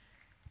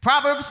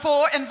 Proverbs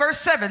 4 and verse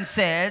 7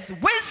 says,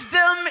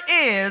 wisdom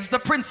is the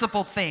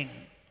principal thing.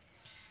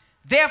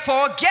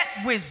 Therefore get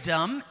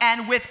wisdom,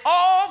 and with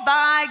all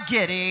thy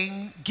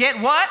getting, get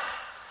what?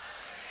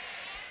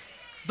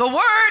 The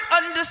word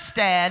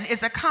understand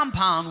is a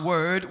compound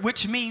word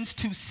which means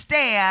to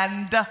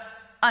stand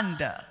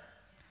under,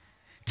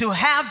 to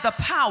have the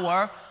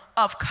power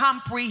of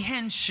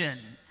comprehension.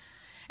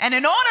 And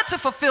in order to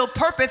fulfill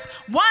purpose,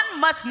 one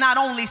must not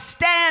only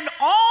stand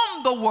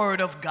on the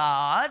word of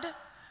God,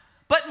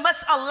 but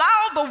must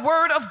allow the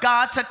word of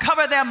God to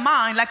cover their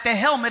mind like the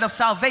helmet of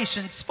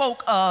salvation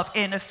spoke of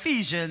in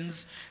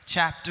Ephesians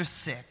chapter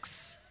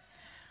 6.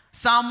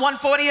 Psalm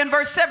 140 and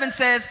verse 7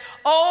 says,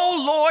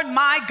 O Lord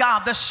my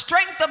God, the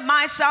strength of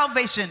my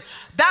salvation,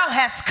 thou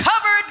hast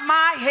covered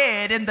my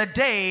head in the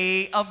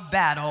day of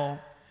battle.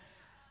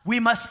 We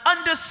must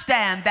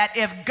understand that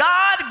if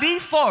God be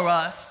for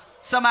us,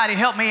 somebody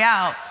help me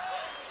out,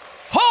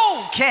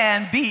 who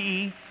can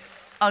be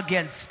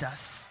against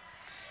us?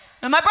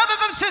 And my brothers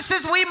and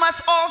sisters, we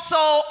must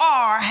also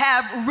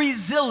have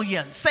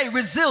resilience. Say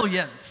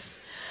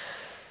resilience.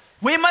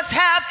 We must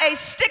have a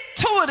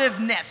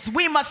stick-to-itiveness.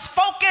 We must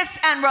focus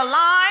and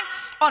rely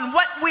on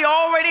what we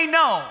already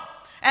know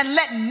and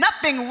let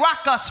nothing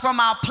rock us from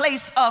our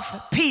place of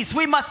peace.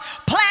 We must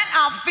plant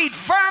our feet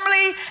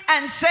firmly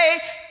and say,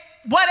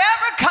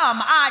 whatever come,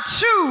 I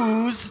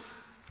choose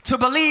to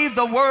believe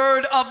the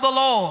word of the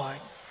Lord.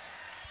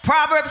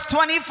 Proverbs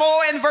 24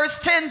 and verse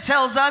 10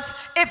 tells us,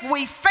 if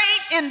we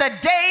faint in the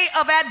day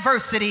of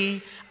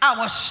adversity,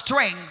 our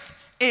strength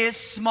is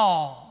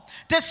small.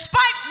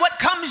 Despite what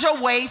comes your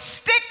way,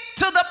 stick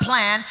to the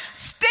plan,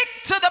 stick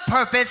to the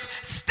purpose,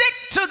 stick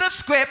to the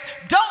script.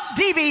 Don't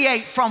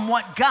deviate from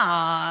what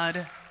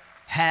God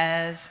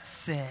has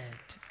said.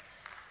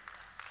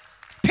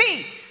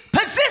 P,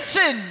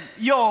 position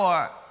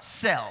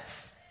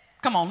yourself.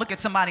 Come on, look at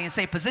somebody and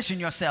say, position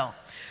yourself.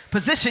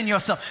 Position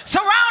yourself.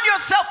 Surround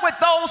yourself with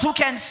those who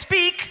can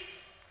speak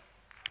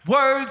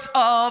words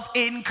of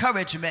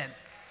encouragement.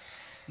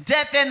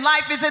 Death and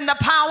life is in the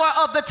power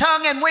of the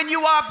tongue, and when you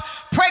are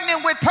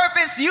pregnant with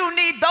purpose, you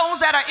need those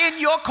that are in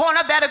your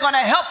corner that are going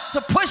to help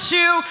to push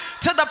you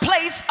to the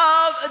place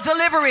of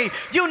delivery.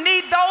 You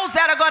need those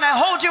that are going to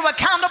hold you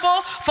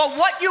accountable for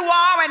what you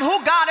are and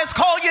who God has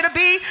called you to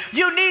be.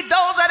 You need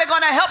those that are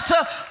going to help to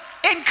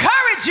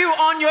encourage you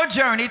on your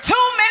journey.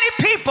 Too many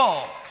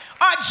people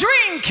are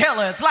dream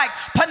killers like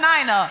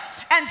Peninnah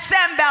and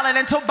Sanballat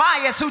and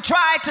Tobias, who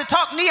tried to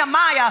talk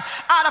Nehemiah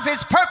out of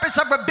his purpose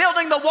of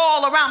rebuilding the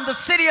wall around the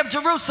city of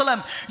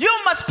Jerusalem. You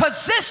must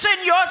position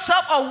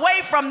yourself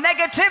away from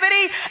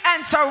negativity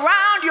and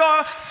surround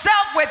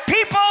yourself with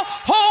people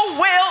who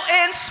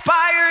will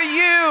inspire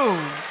you.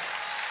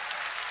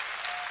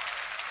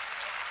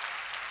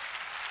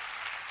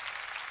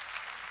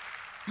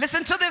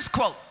 Listen to this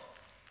quote.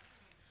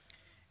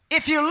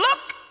 If you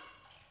look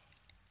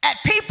at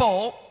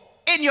people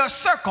in your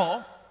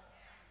circle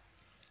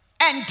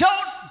and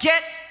don't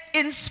get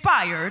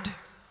inspired,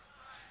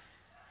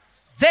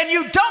 then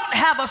you don't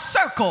have a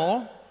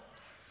circle,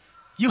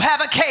 you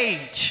have a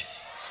cage.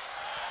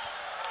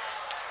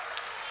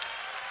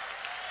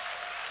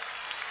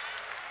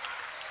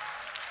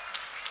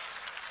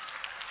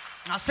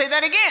 I'll say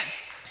that again.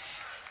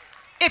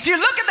 If you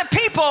look at the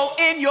people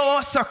in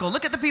your circle,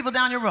 look at the people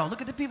down your row,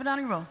 look at the people down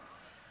your row.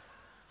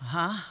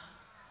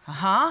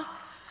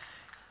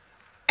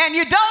 And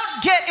you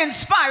don't get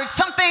inspired,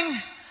 something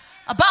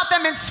about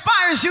them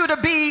inspires you to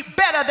be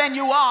better than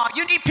you are.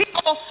 You need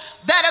people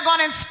that are going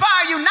to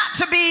inspire you not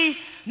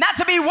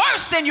to be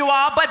worse than you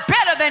are, but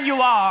better than you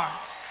are.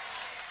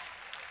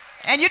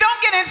 And you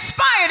don't get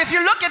inspired if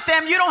you look at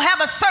them, you don't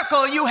have a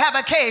circle, you have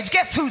a cage.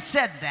 Guess who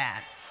said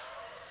that?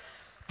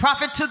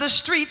 Prophet to the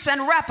streets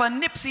and rapper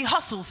Nipsey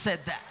Hussle said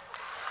that.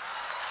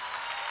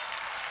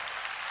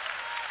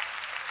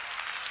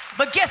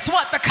 But guess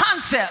what? The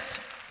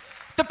concept,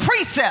 the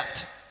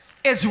precept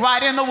is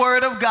right in the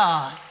Word of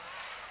God.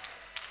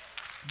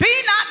 Be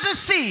not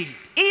deceived.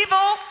 Evil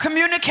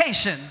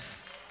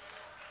communications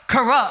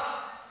corrupt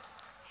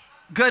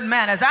good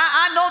manners.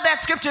 I know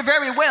that scripture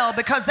very well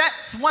because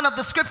that's one of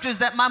the scriptures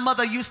that my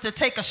mother used to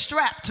take a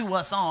strap to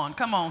us on.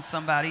 Come on,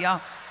 somebody.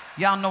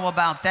 Y'all know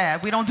about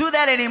that. We don't do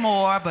that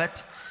anymore,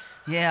 but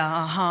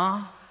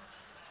yeah,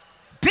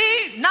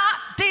 Be not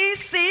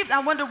deceived.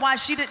 I wonder why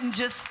she didn't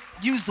just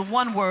use the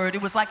one word.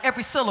 It was like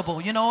every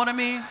syllable. You know what I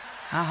mean?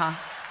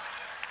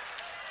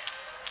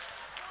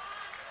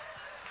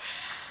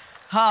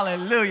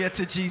 Hallelujah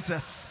to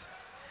Jesus.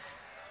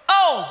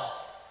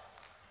 Oh,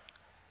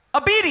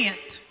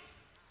 obedient.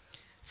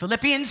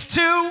 Philippians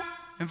 2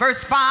 and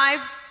verse 5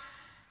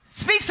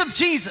 speaks of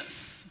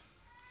Jesus.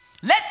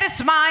 Let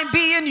this mind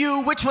be in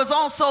you, which was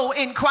also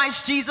in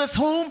Christ Jesus,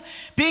 whom,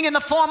 being in the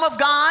form of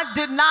God,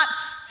 did not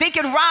think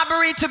it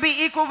robbery to be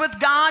equal with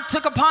God,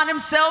 took upon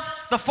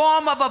himself the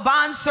form of a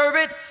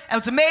bondservant,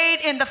 and was made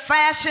in the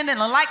fashion and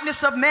the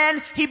likeness of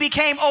men. He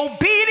became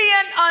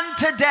obedient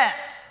unto death,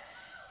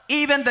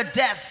 even the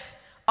death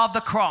of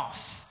the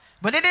cross.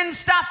 But it didn't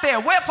stop there.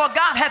 Wherefore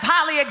God hath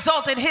highly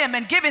exalted him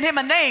and given him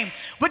a name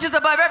which is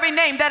above every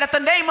name, that at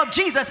the name of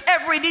Jesus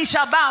every knee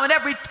shall bow and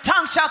every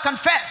tongue shall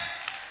confess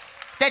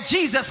that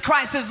Jesus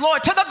Christ is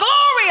Lord, to the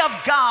glory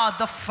of God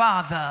the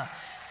Father.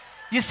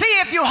 You see,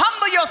 if you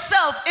humble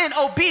yourself in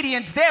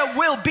obedience, there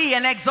will be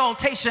an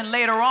exaltation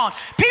later on.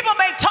 People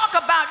may talk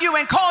about you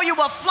and call you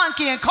a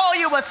flunky and call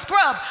you a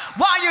scrub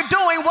while you're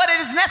doing what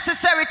it is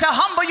necessary to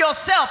humble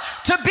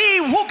yourself to be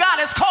who God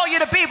has called you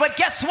to be. But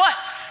guess what?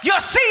 Your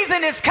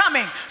season is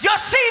coming. Your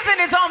season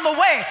is on the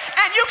way.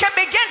 And you can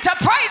begin to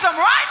praise him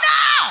right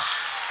now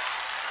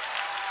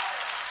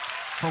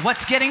for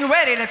what's getting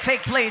ready to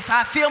take place.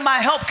 I feel my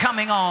help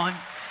coming on.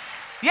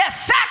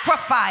 Yes,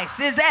 sacrifice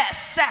is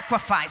S.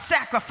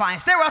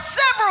 Sacrifice. There are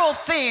several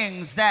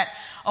things that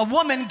a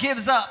woman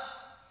gives up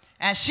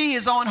as she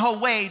is on her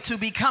way to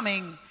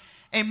becoming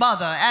a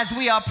mother. As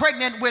we are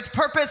pregnant with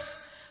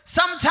purpose,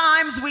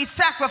 sometimes we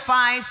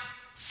sacrifice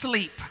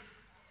sleep.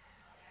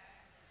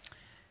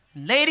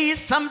 Ladies,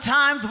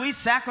 sometimes we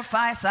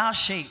sacrifice our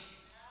shape.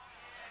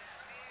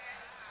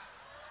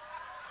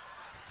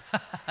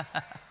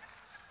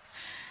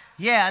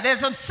 Yeah, there's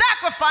some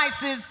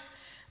sacrifices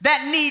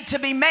that need to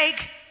be made.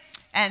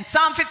 And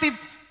Psalm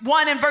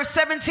 51 and verse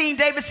 17,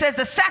 David says,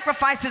 the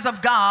sacrifices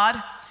of God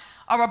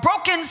are a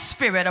broken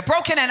spirit, a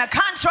broken and a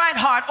contrite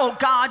heart. Oh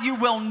God, you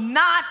will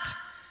not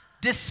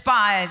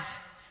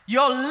despise.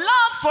 Your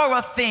love for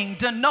a thing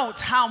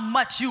denotes how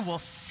much you will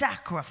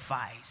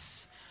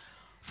sacrifice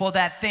for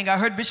that thing. I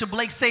heard Bishop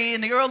Blake say in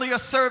the earlier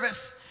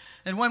service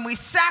that when we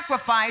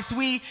sacrifice,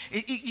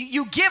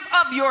 you give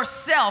of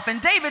yourself.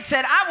 And David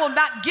said, I will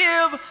not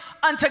give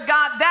unto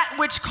God that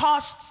which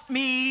costs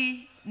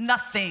me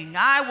nothing.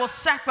 I will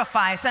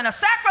sacrifice. And a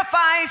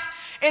sacrifice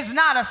is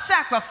not a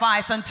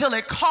sacrifice until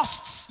it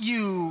costs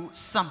you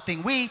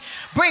something. We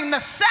bring the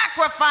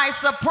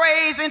sacrifice of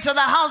praise into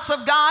the house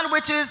of God,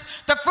 which is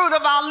the fruit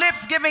of our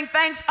lips, giving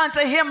thanks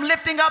unto him,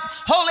 lifting up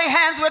holy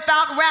hands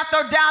without wrath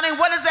or doubting.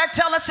 What does that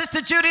tell us,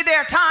 Sister Judy?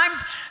 There are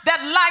times that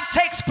life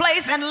takes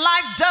place and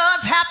life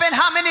does happen.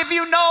 How many of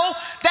you know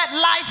that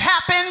life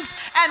happens?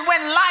 And when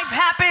life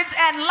happens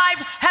and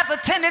life has a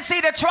tendency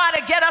to try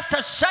to get us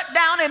to shut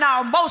down in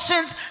our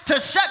emotions,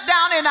 to shut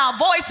down in our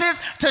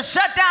voices, to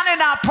shut down in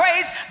our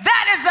praise,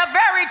 that is the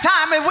very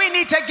time that we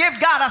need to give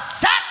God a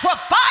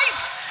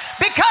sacrifice,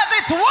 because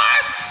it's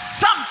worth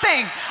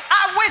something.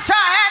 I wish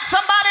I had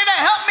somebody to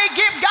help me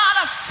give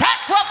God a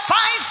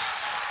sacrifice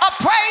of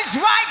praise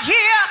right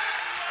here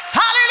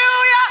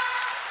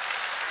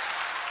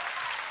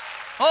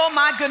Oh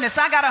my goodness,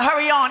 I gotta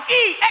hurry on.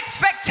 E,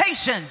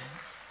 expectation.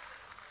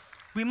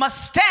 We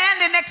must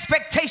stand in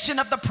expectation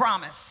of the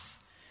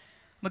promise.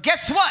 But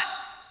guess what?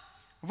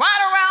 Right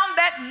around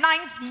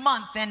that 9th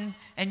month,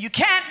 and you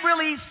can't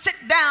really sit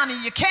down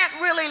and you can't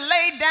really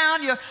lay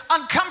down. You're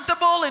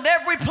uncomfortable in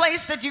every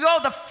place that you go.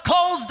 The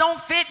clothes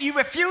don't fit. You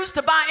refuse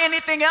to buy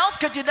anything else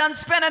because you done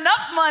spent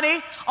enough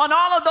money on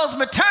all of those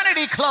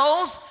maternity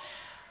clothes.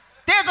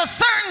 There's a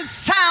certain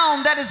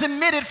sound that is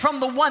emitted from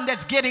the one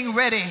that's getting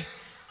ready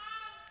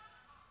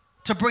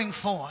to bring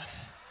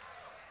forth.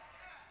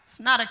 It's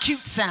not a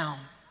cute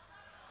sound.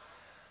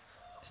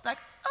 It's like,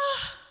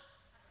 oh.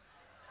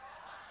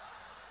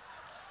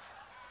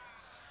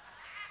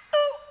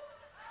 Ooh.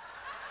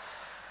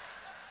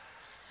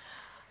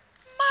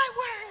 My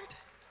word.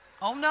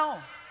 Oh no.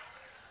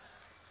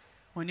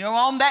 When you're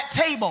on that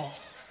table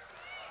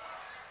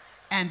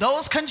and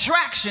those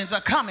contractions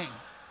are coming,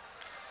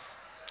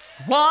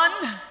 one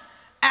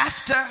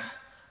after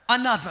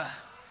another,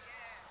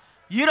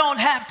 you don't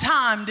have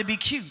time to be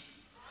cute.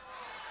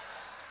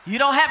 You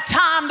don't have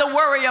time to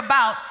worry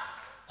about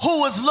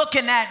who is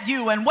looking at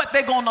you and what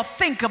they're going to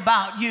think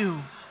about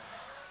you.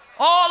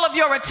 All of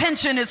your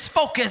attention is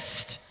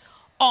focused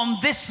on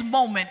this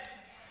moment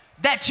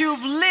that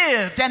you've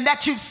lived and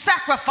that you've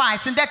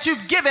sacrificed and that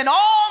you've given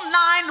all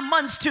 9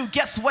 months to.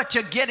 Guess what?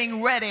 You're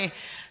getting ready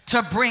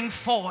to bring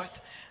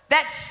forth.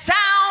 That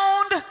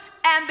sound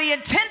and the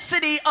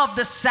intensity of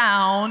the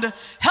sound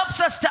helps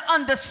us to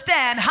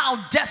understand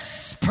how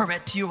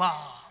desperate you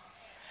are.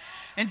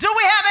 And do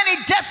we have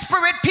any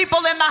desperate people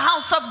in the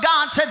house of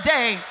God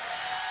today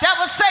that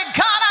will say,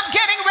 God, I'm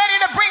getting ready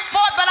to bring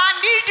forth, but I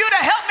need you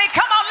to help me.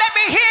 Come on, let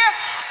me hear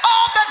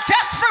all the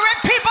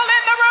desperate people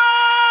in the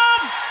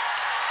room.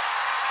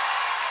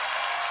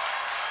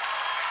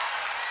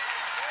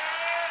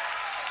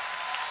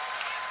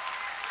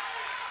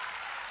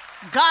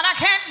 God, I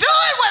can't do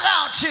it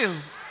without you.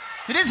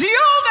 It is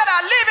you that I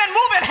live and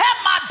move and have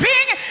my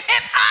being.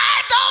 If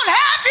I don't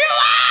have you,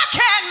 I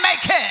can't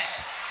make it.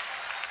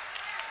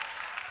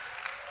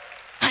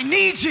 I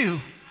need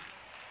you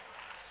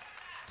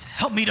to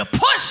help me to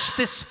push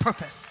this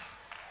purpose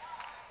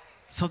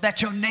so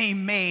that your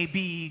name may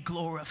be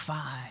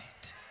glorified.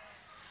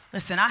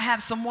 Listen, I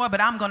have some more,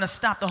 but I'm going to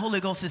stop. The Holy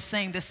Ghost is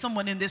saying there's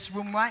someone in this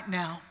room right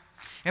now.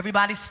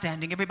 Everybody's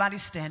standing,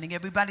 everybody's standing,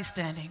 everybody's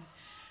standing.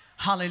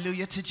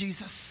 Hallelujah to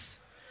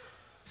Jesus.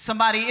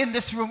 Somebody in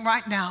this room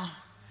right now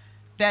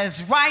that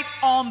is right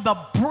on the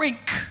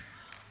brink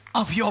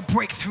of your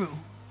breakthrough.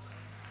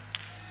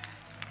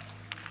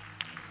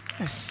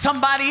 There's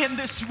somebody in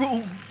this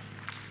room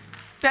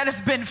that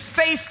has been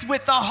faced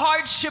with the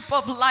hardship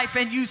of life,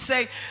 and you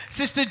say,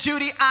 Sister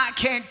Judy, I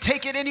can't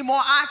take it anymore.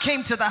 I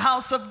came to the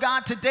house of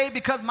God today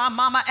because my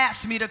mama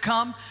asked me to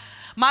come.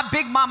 My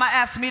big mama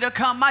asked me to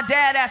come. My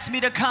dad asked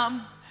me to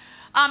come.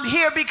 I'm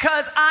here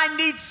because I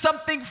need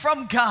something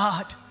from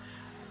God.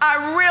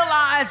 I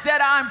realize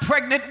that I'm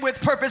pregnant with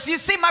purpose. You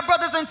see, my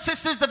brothers and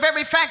sisters, the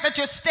very fact that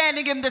you're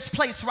standing in this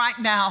place right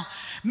now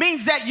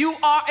means that you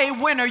are a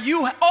winner.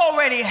 You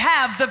already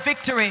have the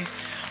victory.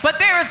 But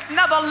there is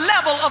another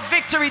level of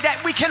victory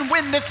that we can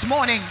win this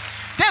morning.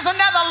 There's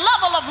another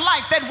level of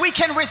life that we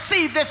can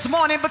receive this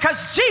morning,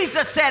 because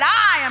Jesus said,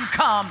 I am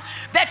come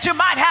that you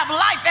might have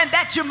life, and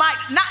that you might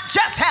not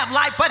just have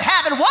life, but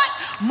have it what?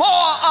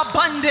 More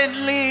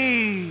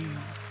abundantly.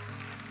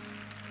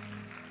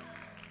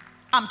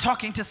 I'm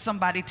talking to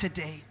somebody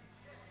today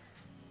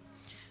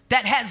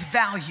that has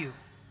value.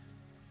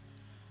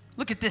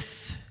 Look at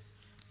this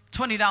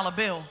 $20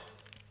 bill.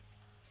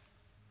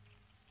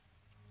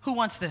 Who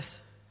wants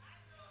this?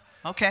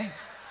 Okay.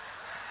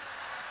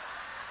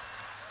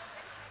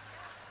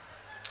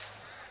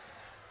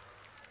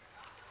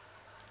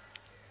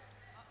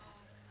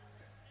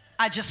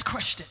 I just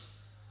crushed it.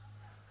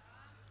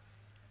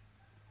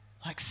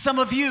 Like some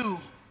of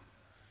you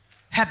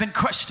have been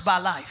crushed by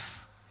life.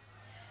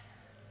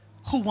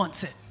 Who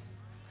wants it?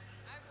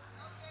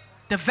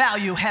 The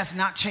value has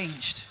not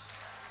changed.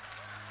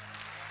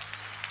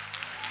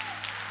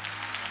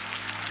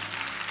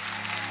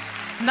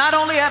 Not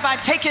only have I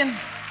taken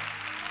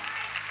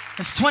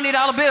this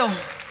 $20 bill,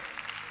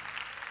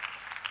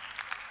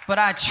 but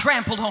I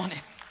trampled on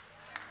it.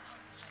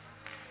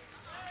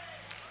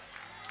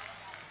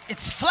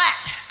 It's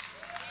flat.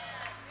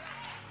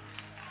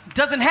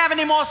 Doesn't have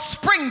any more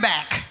spring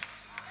back.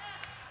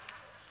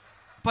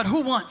 But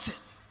who wants it?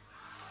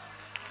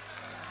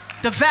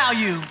 The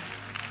value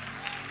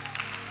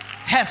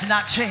has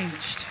not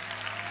changed.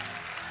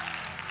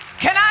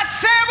 Can I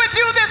share with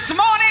you this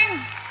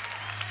morning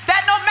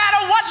that no matter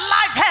what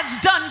life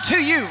has done to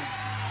you,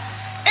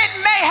 it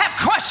may have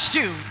crushed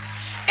you,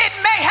 it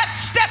may have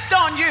stepped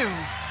on you,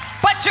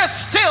 but you're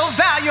still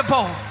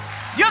valuable.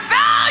 You're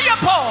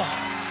valuable,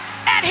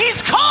 and He's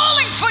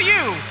calling for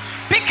you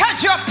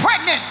because you're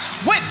pregnant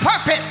with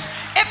purpose.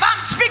 If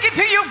I'm speaking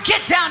to you,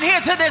 get down here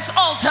to this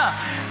altar.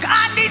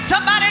 I need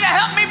somebody to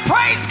help me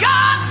praise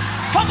God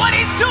for what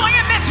He's doing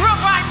in this room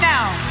right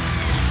now.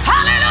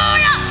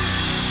 Hallelujah!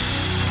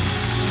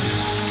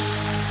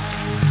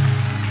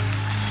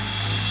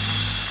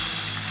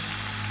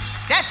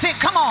 that's it.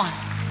 Come on.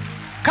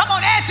 Come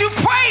on. As you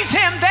praise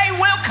him, they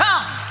will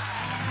come.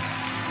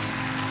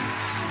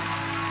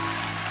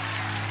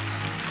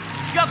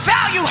 Your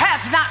value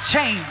has not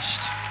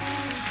changed.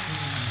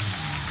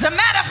 As a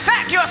matter of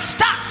fact, your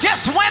stock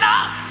just went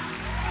up.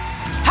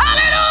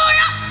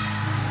 Hallelujah.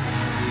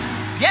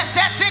 Yes,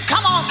 that's it.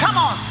 Come on, come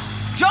on.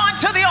 Join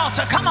to the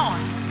altar. Come on.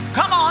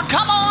 Come on,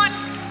 come on.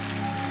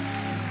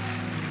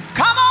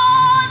 Come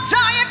on,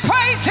 Zion,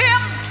 praise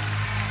him.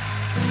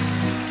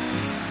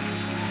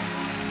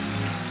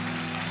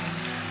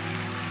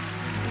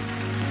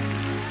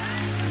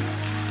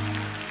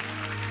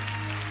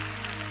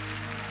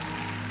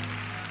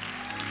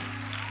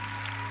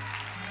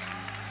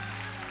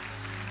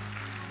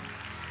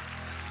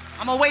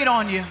 I'm gonna wait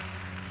on you.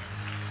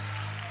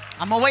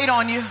 I'm gonna wait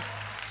on you.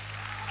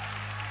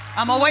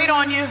 I'm gonna wait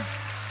on you.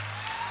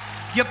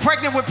 You're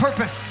pregnant with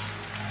purpose.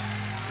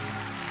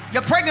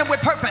 You're pregnant with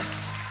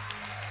purpose.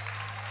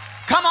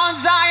 Come on,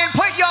 Zion,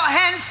 put your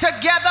hands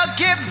together.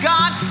 Give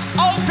God,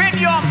 open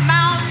your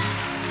mouth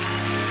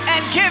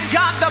and give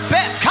God the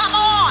best. Come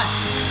on.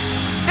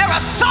 There are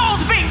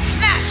souls being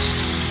snatched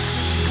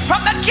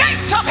from the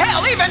gates of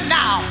hell even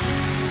now.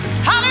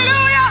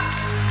 Hallelujah.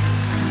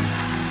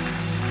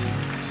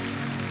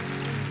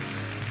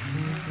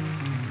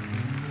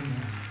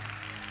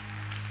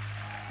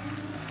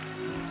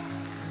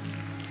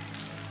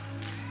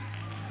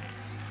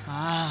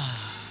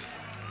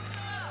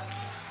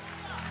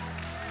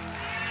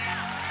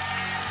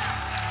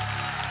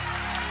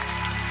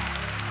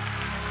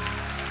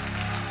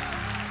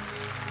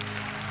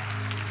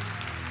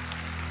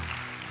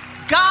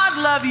 God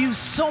loves you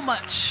so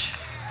much.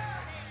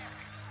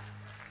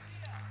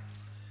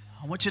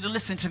 I want you to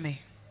listen to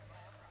me.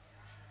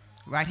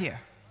 Right here,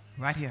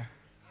 right here,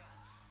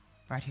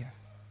 right here.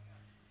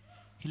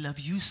 He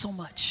loves you so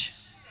much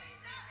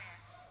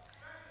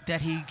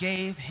that he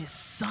gave his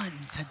son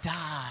to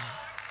die.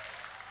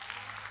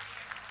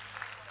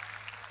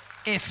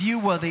 If you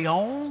were the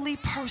only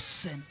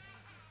person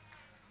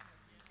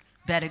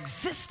that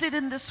existed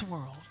in this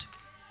world,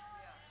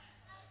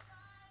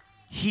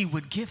 he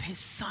would give his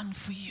son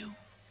for you.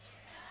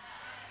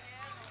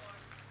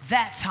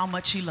 That's how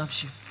much he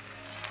loves you.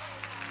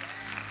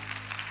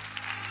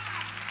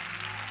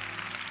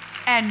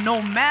 And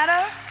no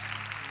matter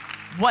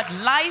what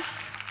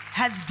life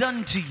has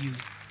done to you,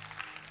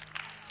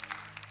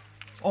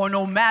 or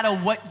no matter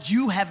what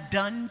you have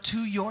done to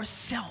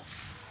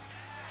yourself,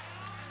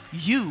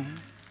 you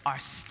are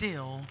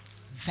still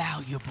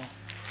valuable.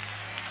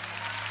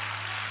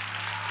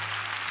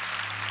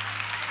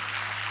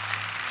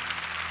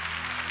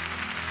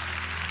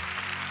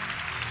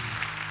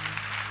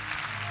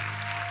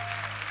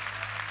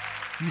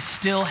 You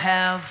still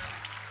have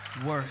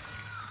worth.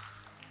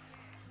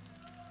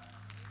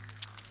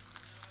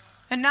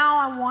 And now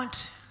I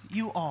want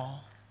you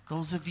all,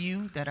 those of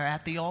you that are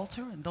at the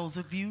altar and those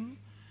of you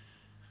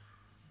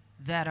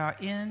that are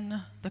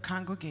in the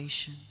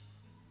congregation,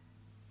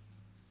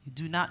 you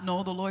do not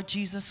know the Lord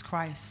Jesus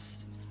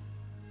Christ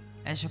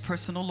as your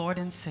personal Lord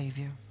and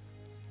Savior.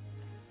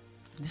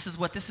 This is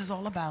what this is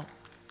all about.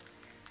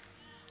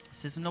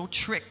 This is no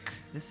trick.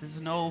 This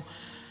is no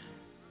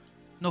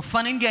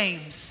fun and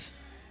games.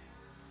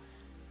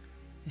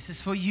 This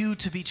is for you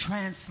to be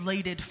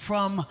translated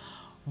from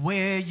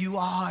where you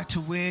are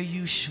to where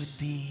you should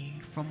be,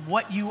 from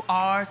what you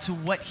are to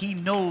what he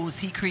knows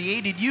he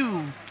created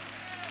you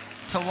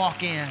to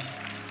walk in.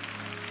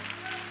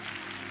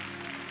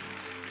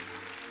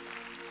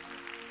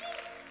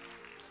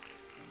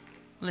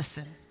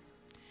 Listen,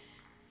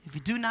 if you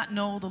do not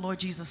know the Lord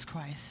Jesus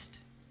Christ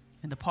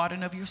and the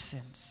pardon of your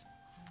sins,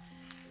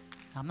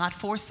 I'm not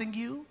forcing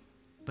you,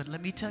 but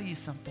let me tell you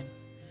something.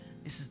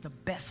 This is the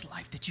best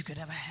life that you could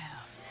ever have.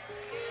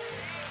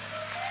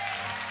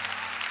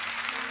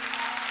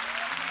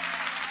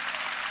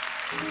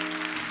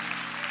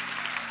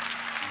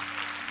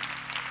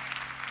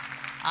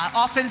 I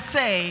often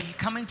say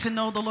coming to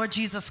know the Lord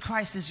Jesus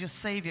Christ as your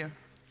Savior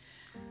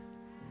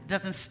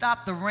doesn't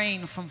stop the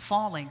rain from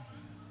falling.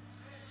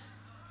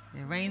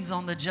 It rains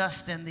on the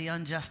just and the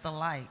unjust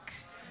alike.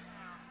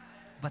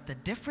 But the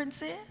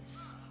difference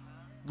is,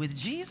 with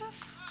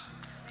Jesus,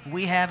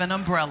 we have an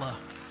umbrella.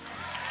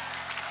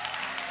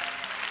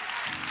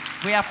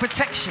 We have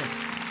protection.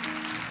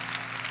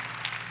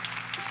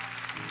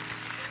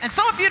 And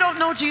so if you don't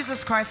know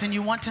Jesus Christ and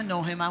you want to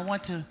know him, I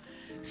want to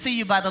see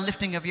you by the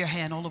lifting of your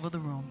hand all over the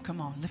room. Come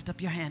on, lift up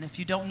your hand if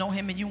you don't know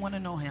him and you want to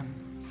know him.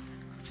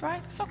 That's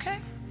right, it's okay.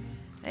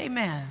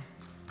 Amen.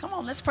 Come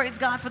on, let's praise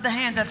God for the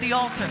hands at the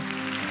altar.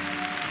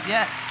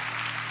 Yes.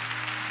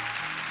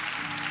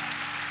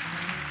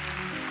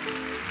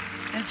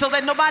 And so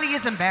that nobody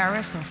is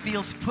embarrassed or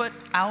feels put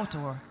out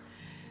or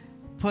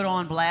put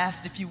on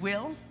blast, if you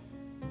will,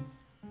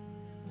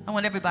 I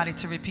want everybody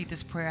to repeat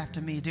this prayer after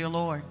me. Dear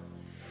Lord,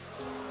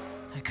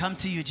 I come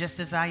to you just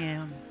as I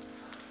am,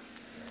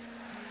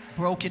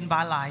 broken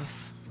by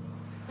life,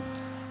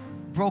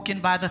 broken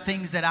by the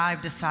things that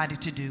I've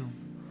decided to do.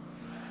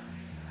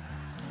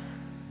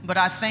 But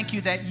I thank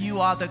you that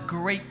you are the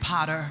great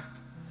potter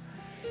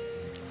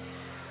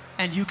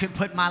and you can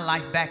put my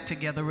life back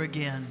together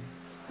again.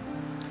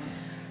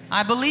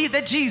 I believe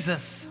that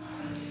Jesus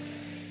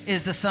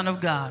is the Son of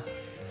God,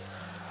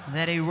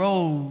 that he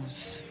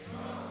rose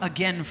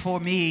again for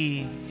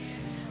me.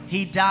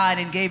 He died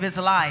and gave his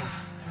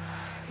life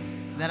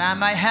that I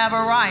might have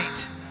a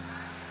right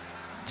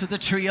to the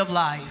tree of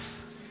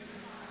life.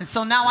 And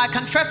so now I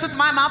confess with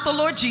my mouth the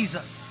Lord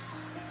Jesus.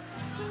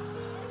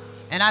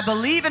 And I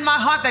believe in my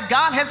heart that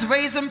God has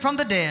raised him from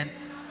the dead.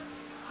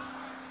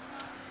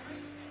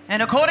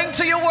 And according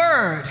to your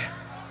word,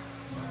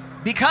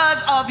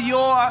 because of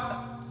your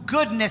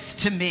goodness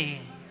to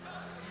me,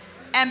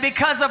 and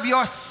because of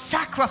your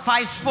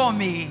sacrifice for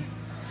me,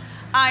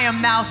 I am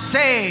now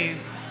saved.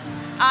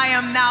 I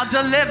am now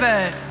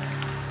delivered.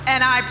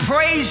 And I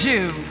praise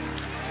you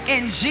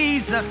in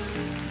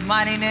Jesus'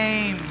 mighty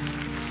name.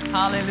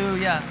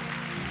 Hallelujah.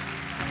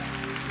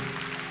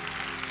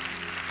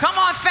 Come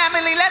on,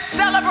 family, let's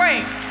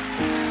celebrate.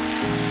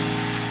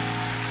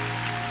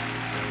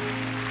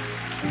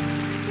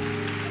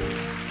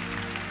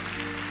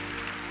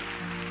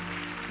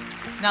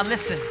 Now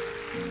listen,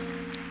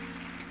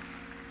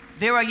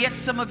 there are yet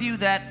some of you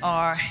that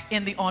are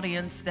in the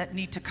audience that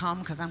need to come,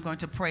 because I'm going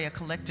to pray a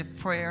collective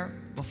prayer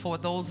before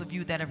those of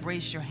you that have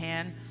raised your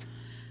hand.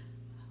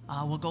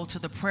 We'll go to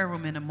the prayer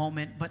room in a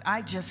moment, but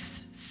I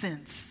just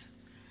sense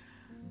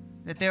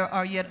that there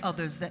are yet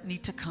others that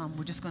need to come.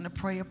 We're just going to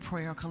pray a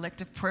prayer, a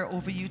collective prayer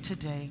over you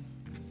today,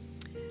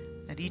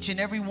 that each and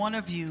every one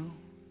of you,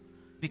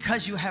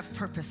 because you have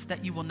purpose,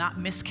 that you will not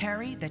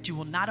miscarry, that you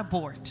will not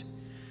abort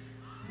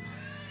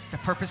the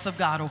purpose of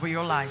God over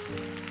your life.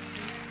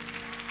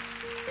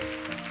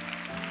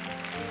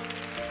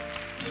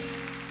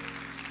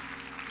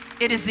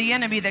 It is the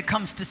enemy that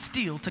comes to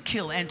steal, to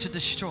kill, and to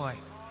destroy.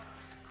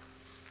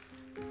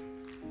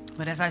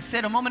 But as I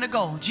said a moment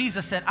ago,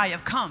 Jesus said, I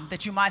have come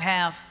that you might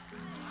have,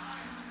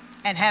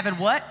 and have it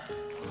what?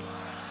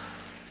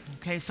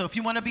 Okay, so if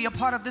you want to be a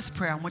part of this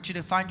prayer, I want you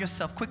to find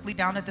yourself quickly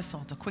down at this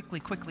altar.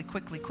 Quickly.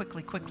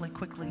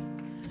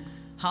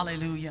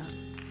 Hallelujah.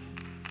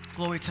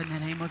 Glory to the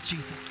name of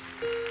Jesus.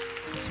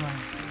 That's right.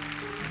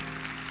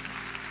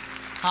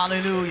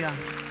 Hallelujah.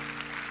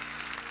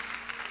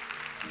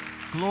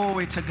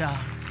 Glory to God.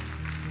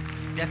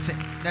 That's it.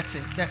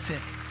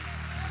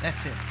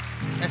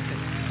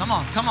 Come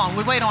on.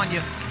 We'll wait on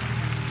you.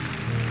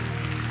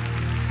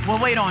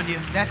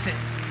 That's it.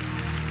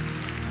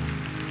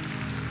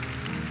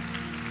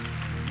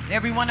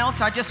 Everyone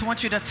else, I just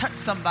want you to touch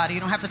somebody. You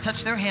don't have to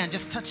touch their hand.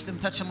 Just touch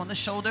them on the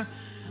shoulder.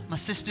 My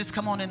sisters,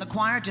 come on in the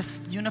choir.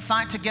 Just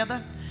unify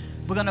together.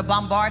 We're going to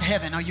bombard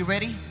heaven. Are you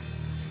ready?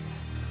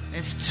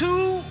 There's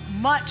too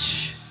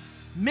much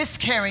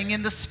miscarrying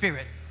in the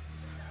spirit.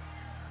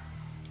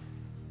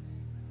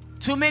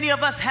 Too many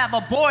of us have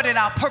aborted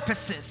our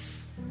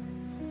purposes,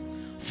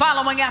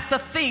 following after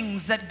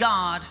things that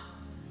God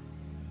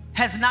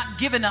has not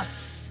given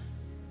us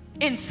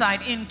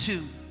insight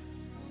into.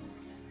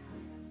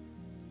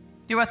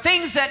 There are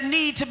things that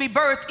need to be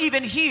birthed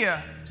even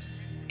here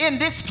in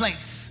this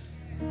place.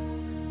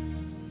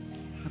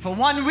 And for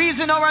one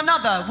reason or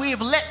another, we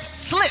have let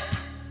slip.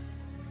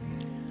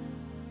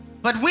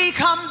 But we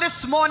come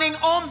this morning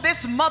on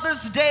this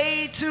Mother's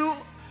Day to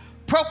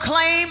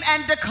proclaim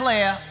and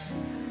declare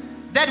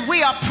that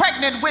we are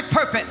pregnant with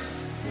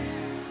purpose.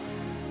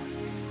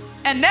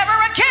 And never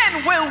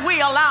again will we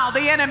allow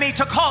the enemy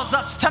to cause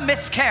us to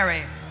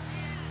miscarry.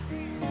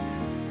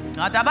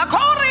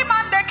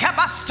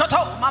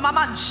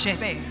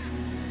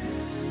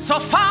 So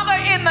Father,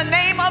 in the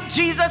name of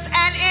Jesus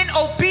and in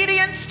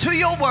obedience to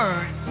your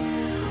word,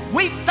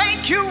 we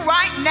thank you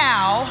right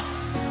now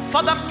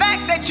for the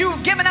fact that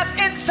you've given us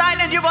insight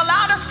and you've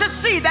allowed us to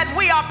see that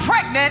we are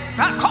pregnant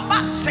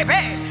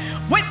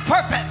with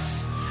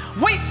purpose.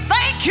 We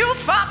thank you,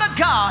 Father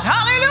God.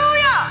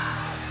 Hallelujah.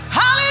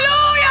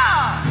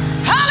 Hallelujah.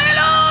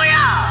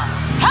 Hallelujah.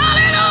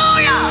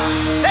 Hallelujah.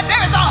 That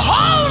there is a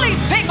holy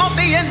thing on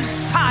the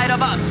inside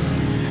of us.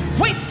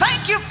 We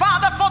thank you,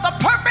 Father, for the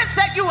purpose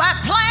that you have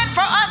planned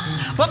for us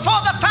before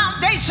the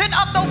foundation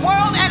of the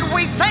world. And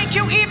we thank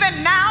you even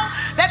now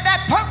that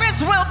that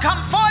purpose will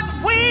come forth.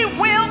 We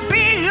will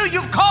be who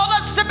you've called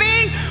us to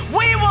be.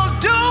 We will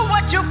do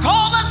what you've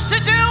called us to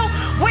do.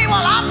 We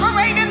will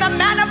operate in the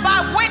manner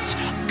by which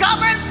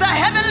governs the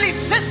heavenly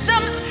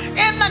systems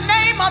in the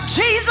name of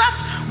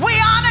Jesus. We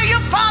honor you,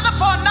 Father,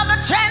 for another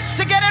chance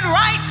to get it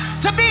right,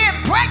 to be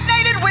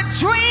impregnated with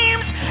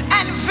dreams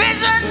and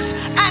visions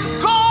and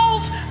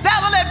goals that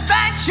will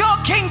advance your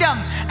kingdom.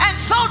 And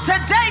so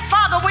today,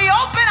 Father, we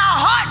open our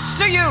hearts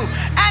to you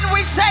and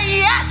we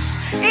say yes,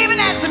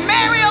 even as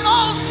Mary of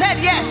old said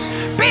yes.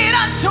 Be it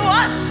unto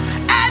us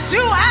as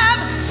you have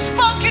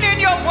spoken in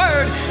your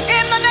word,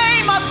 in the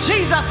name of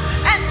Jesus.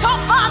 And so,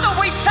 Father,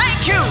 we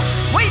thank you.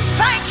 We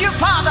thank you,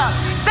 Father,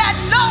 that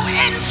no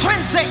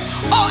intrinsic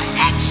or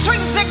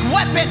extrinsic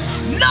weapon,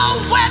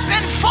 no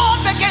weapon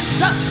formed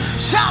against us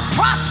shall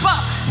prosper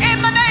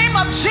in the name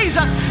of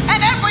Jesus. And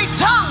every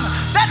tongue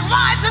that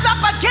rises up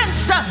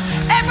against us,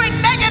 every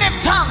negative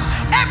tongue,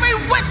 every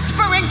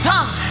whispering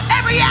tongue,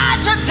 every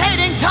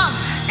agitating tongue,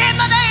 in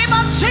the name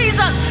of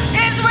Jesus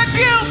is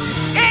rebuked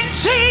in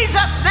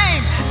Jesus'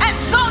 name. And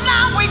so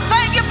now we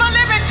thank you for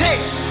liberty.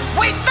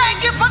 We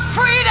thank you for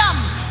freedom.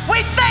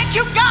 We thank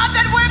you, God,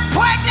 that we're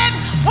pregnant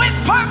with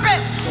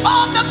purpose.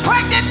 All the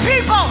pregnant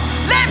people,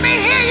 let me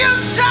hear you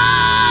shout.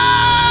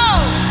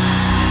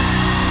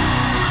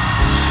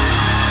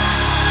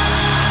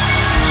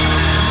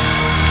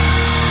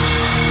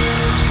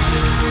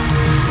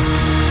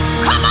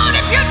 Come on,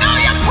 if you know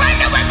you're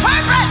pregnant with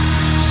purpose,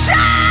 shout!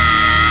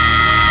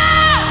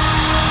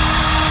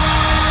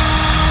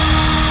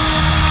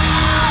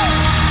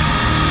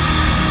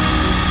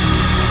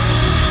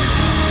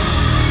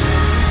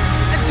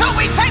 And so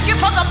we thank you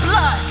for the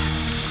blood.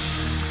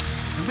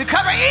 We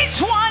cover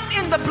each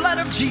one in the blood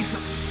of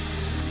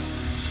Jesus.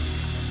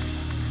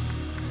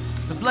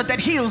 The blood that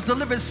heals,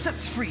 delivers,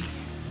 sets free.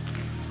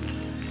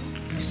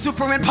 We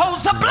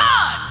superimpose the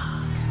blood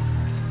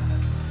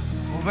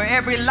over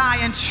every lie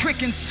and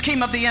trick and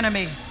scheme of the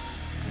enemy.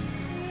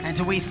 And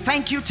we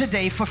thank you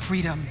today for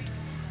freedom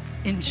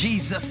in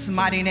Jesus'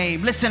 mighty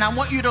name. Listen, I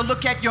want you to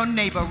look at your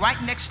neighbor right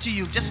next to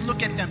you. Just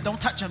look at them. Don't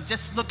touch them.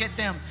 Just look at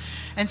them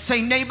and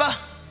say, neighbor,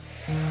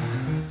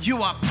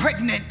 you are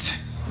pregnant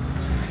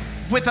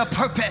with a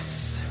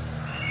purpose.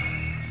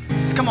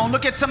 Just come on,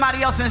 look at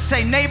somebody else and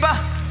say, neighbor,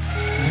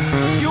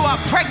 you are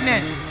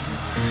pregnant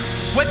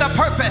with a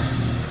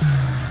purpose.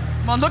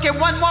 Come on, look at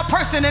one more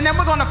person and then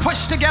we're going to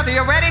push together.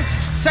 You ready?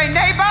 Say,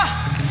 neighbor,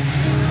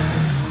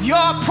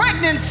 your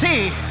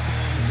pregnancy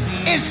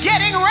is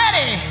getting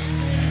ready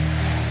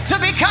to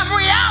become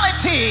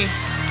reality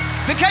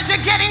because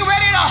you're getting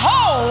ready to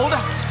hold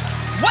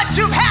what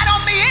you've had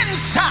on the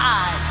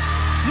inside.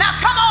 Now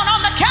come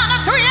on the count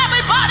of 3,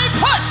 everybody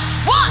push.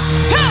 1,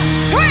 2,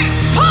 3,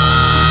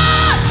 push!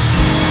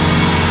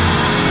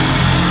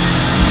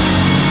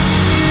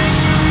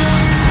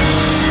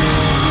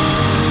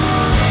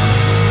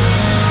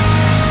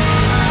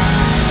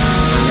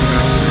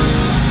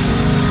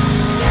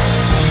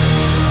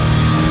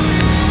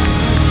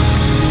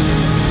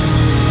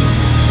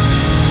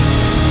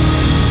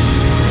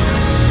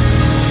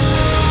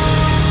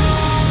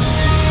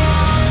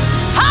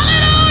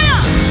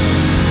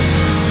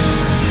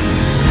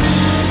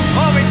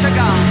 To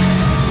God.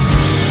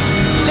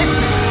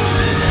 Listen.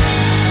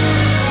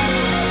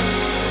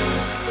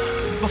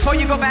 Before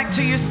you go back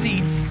to your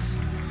seats,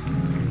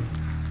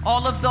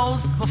 all of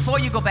those, before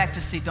you go back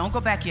to seat, don't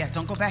go back yet,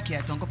 don't go back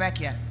yet, don't go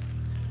back yet.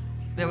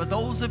 There were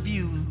those of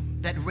you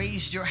that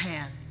raised your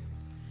hand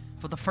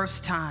for the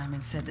first time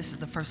and said, this is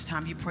the first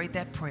time you prayed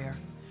that prayer.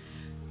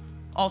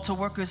 Altar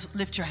workers,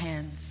 lift your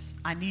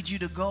hands. I need you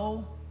to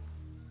go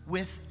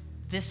with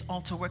this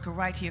altar worker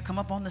right here. Come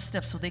up on the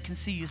steps so they can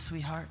see you,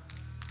 sweetheart.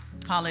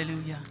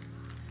 Hallelujah.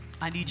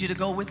 I need you to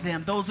go with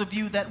them. Those of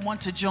you that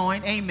want to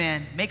join,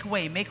 amen. Make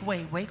way, make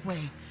way, make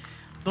way.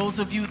 Those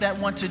of you that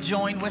want to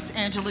join West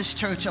Angeles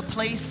Church, a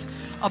place,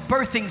 a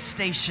birthing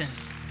station.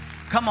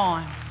 Come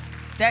on.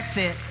 That's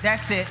it.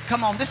 That's it.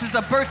 Come on. This is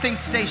a birthing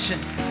station.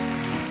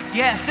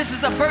 Yes, this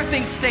is a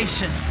birthing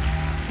station.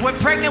 We're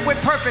pregnant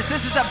with purpose.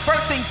 This is a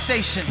birthing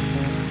station.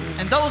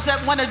 And those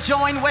that want to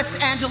join West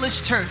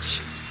Angeles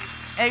Church,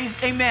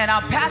 amen.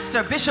 Our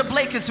pastor, Bishop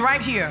Blake, is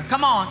right here.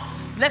 Come on.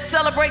 Let's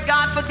celebrate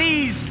God for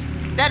these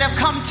that have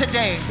come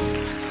today.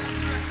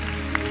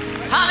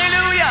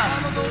 Hallelujah.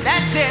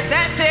 That's it.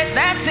 That's it.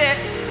 That's it.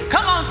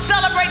 Come on,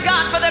 celebrate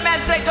God for them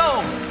as they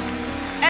go.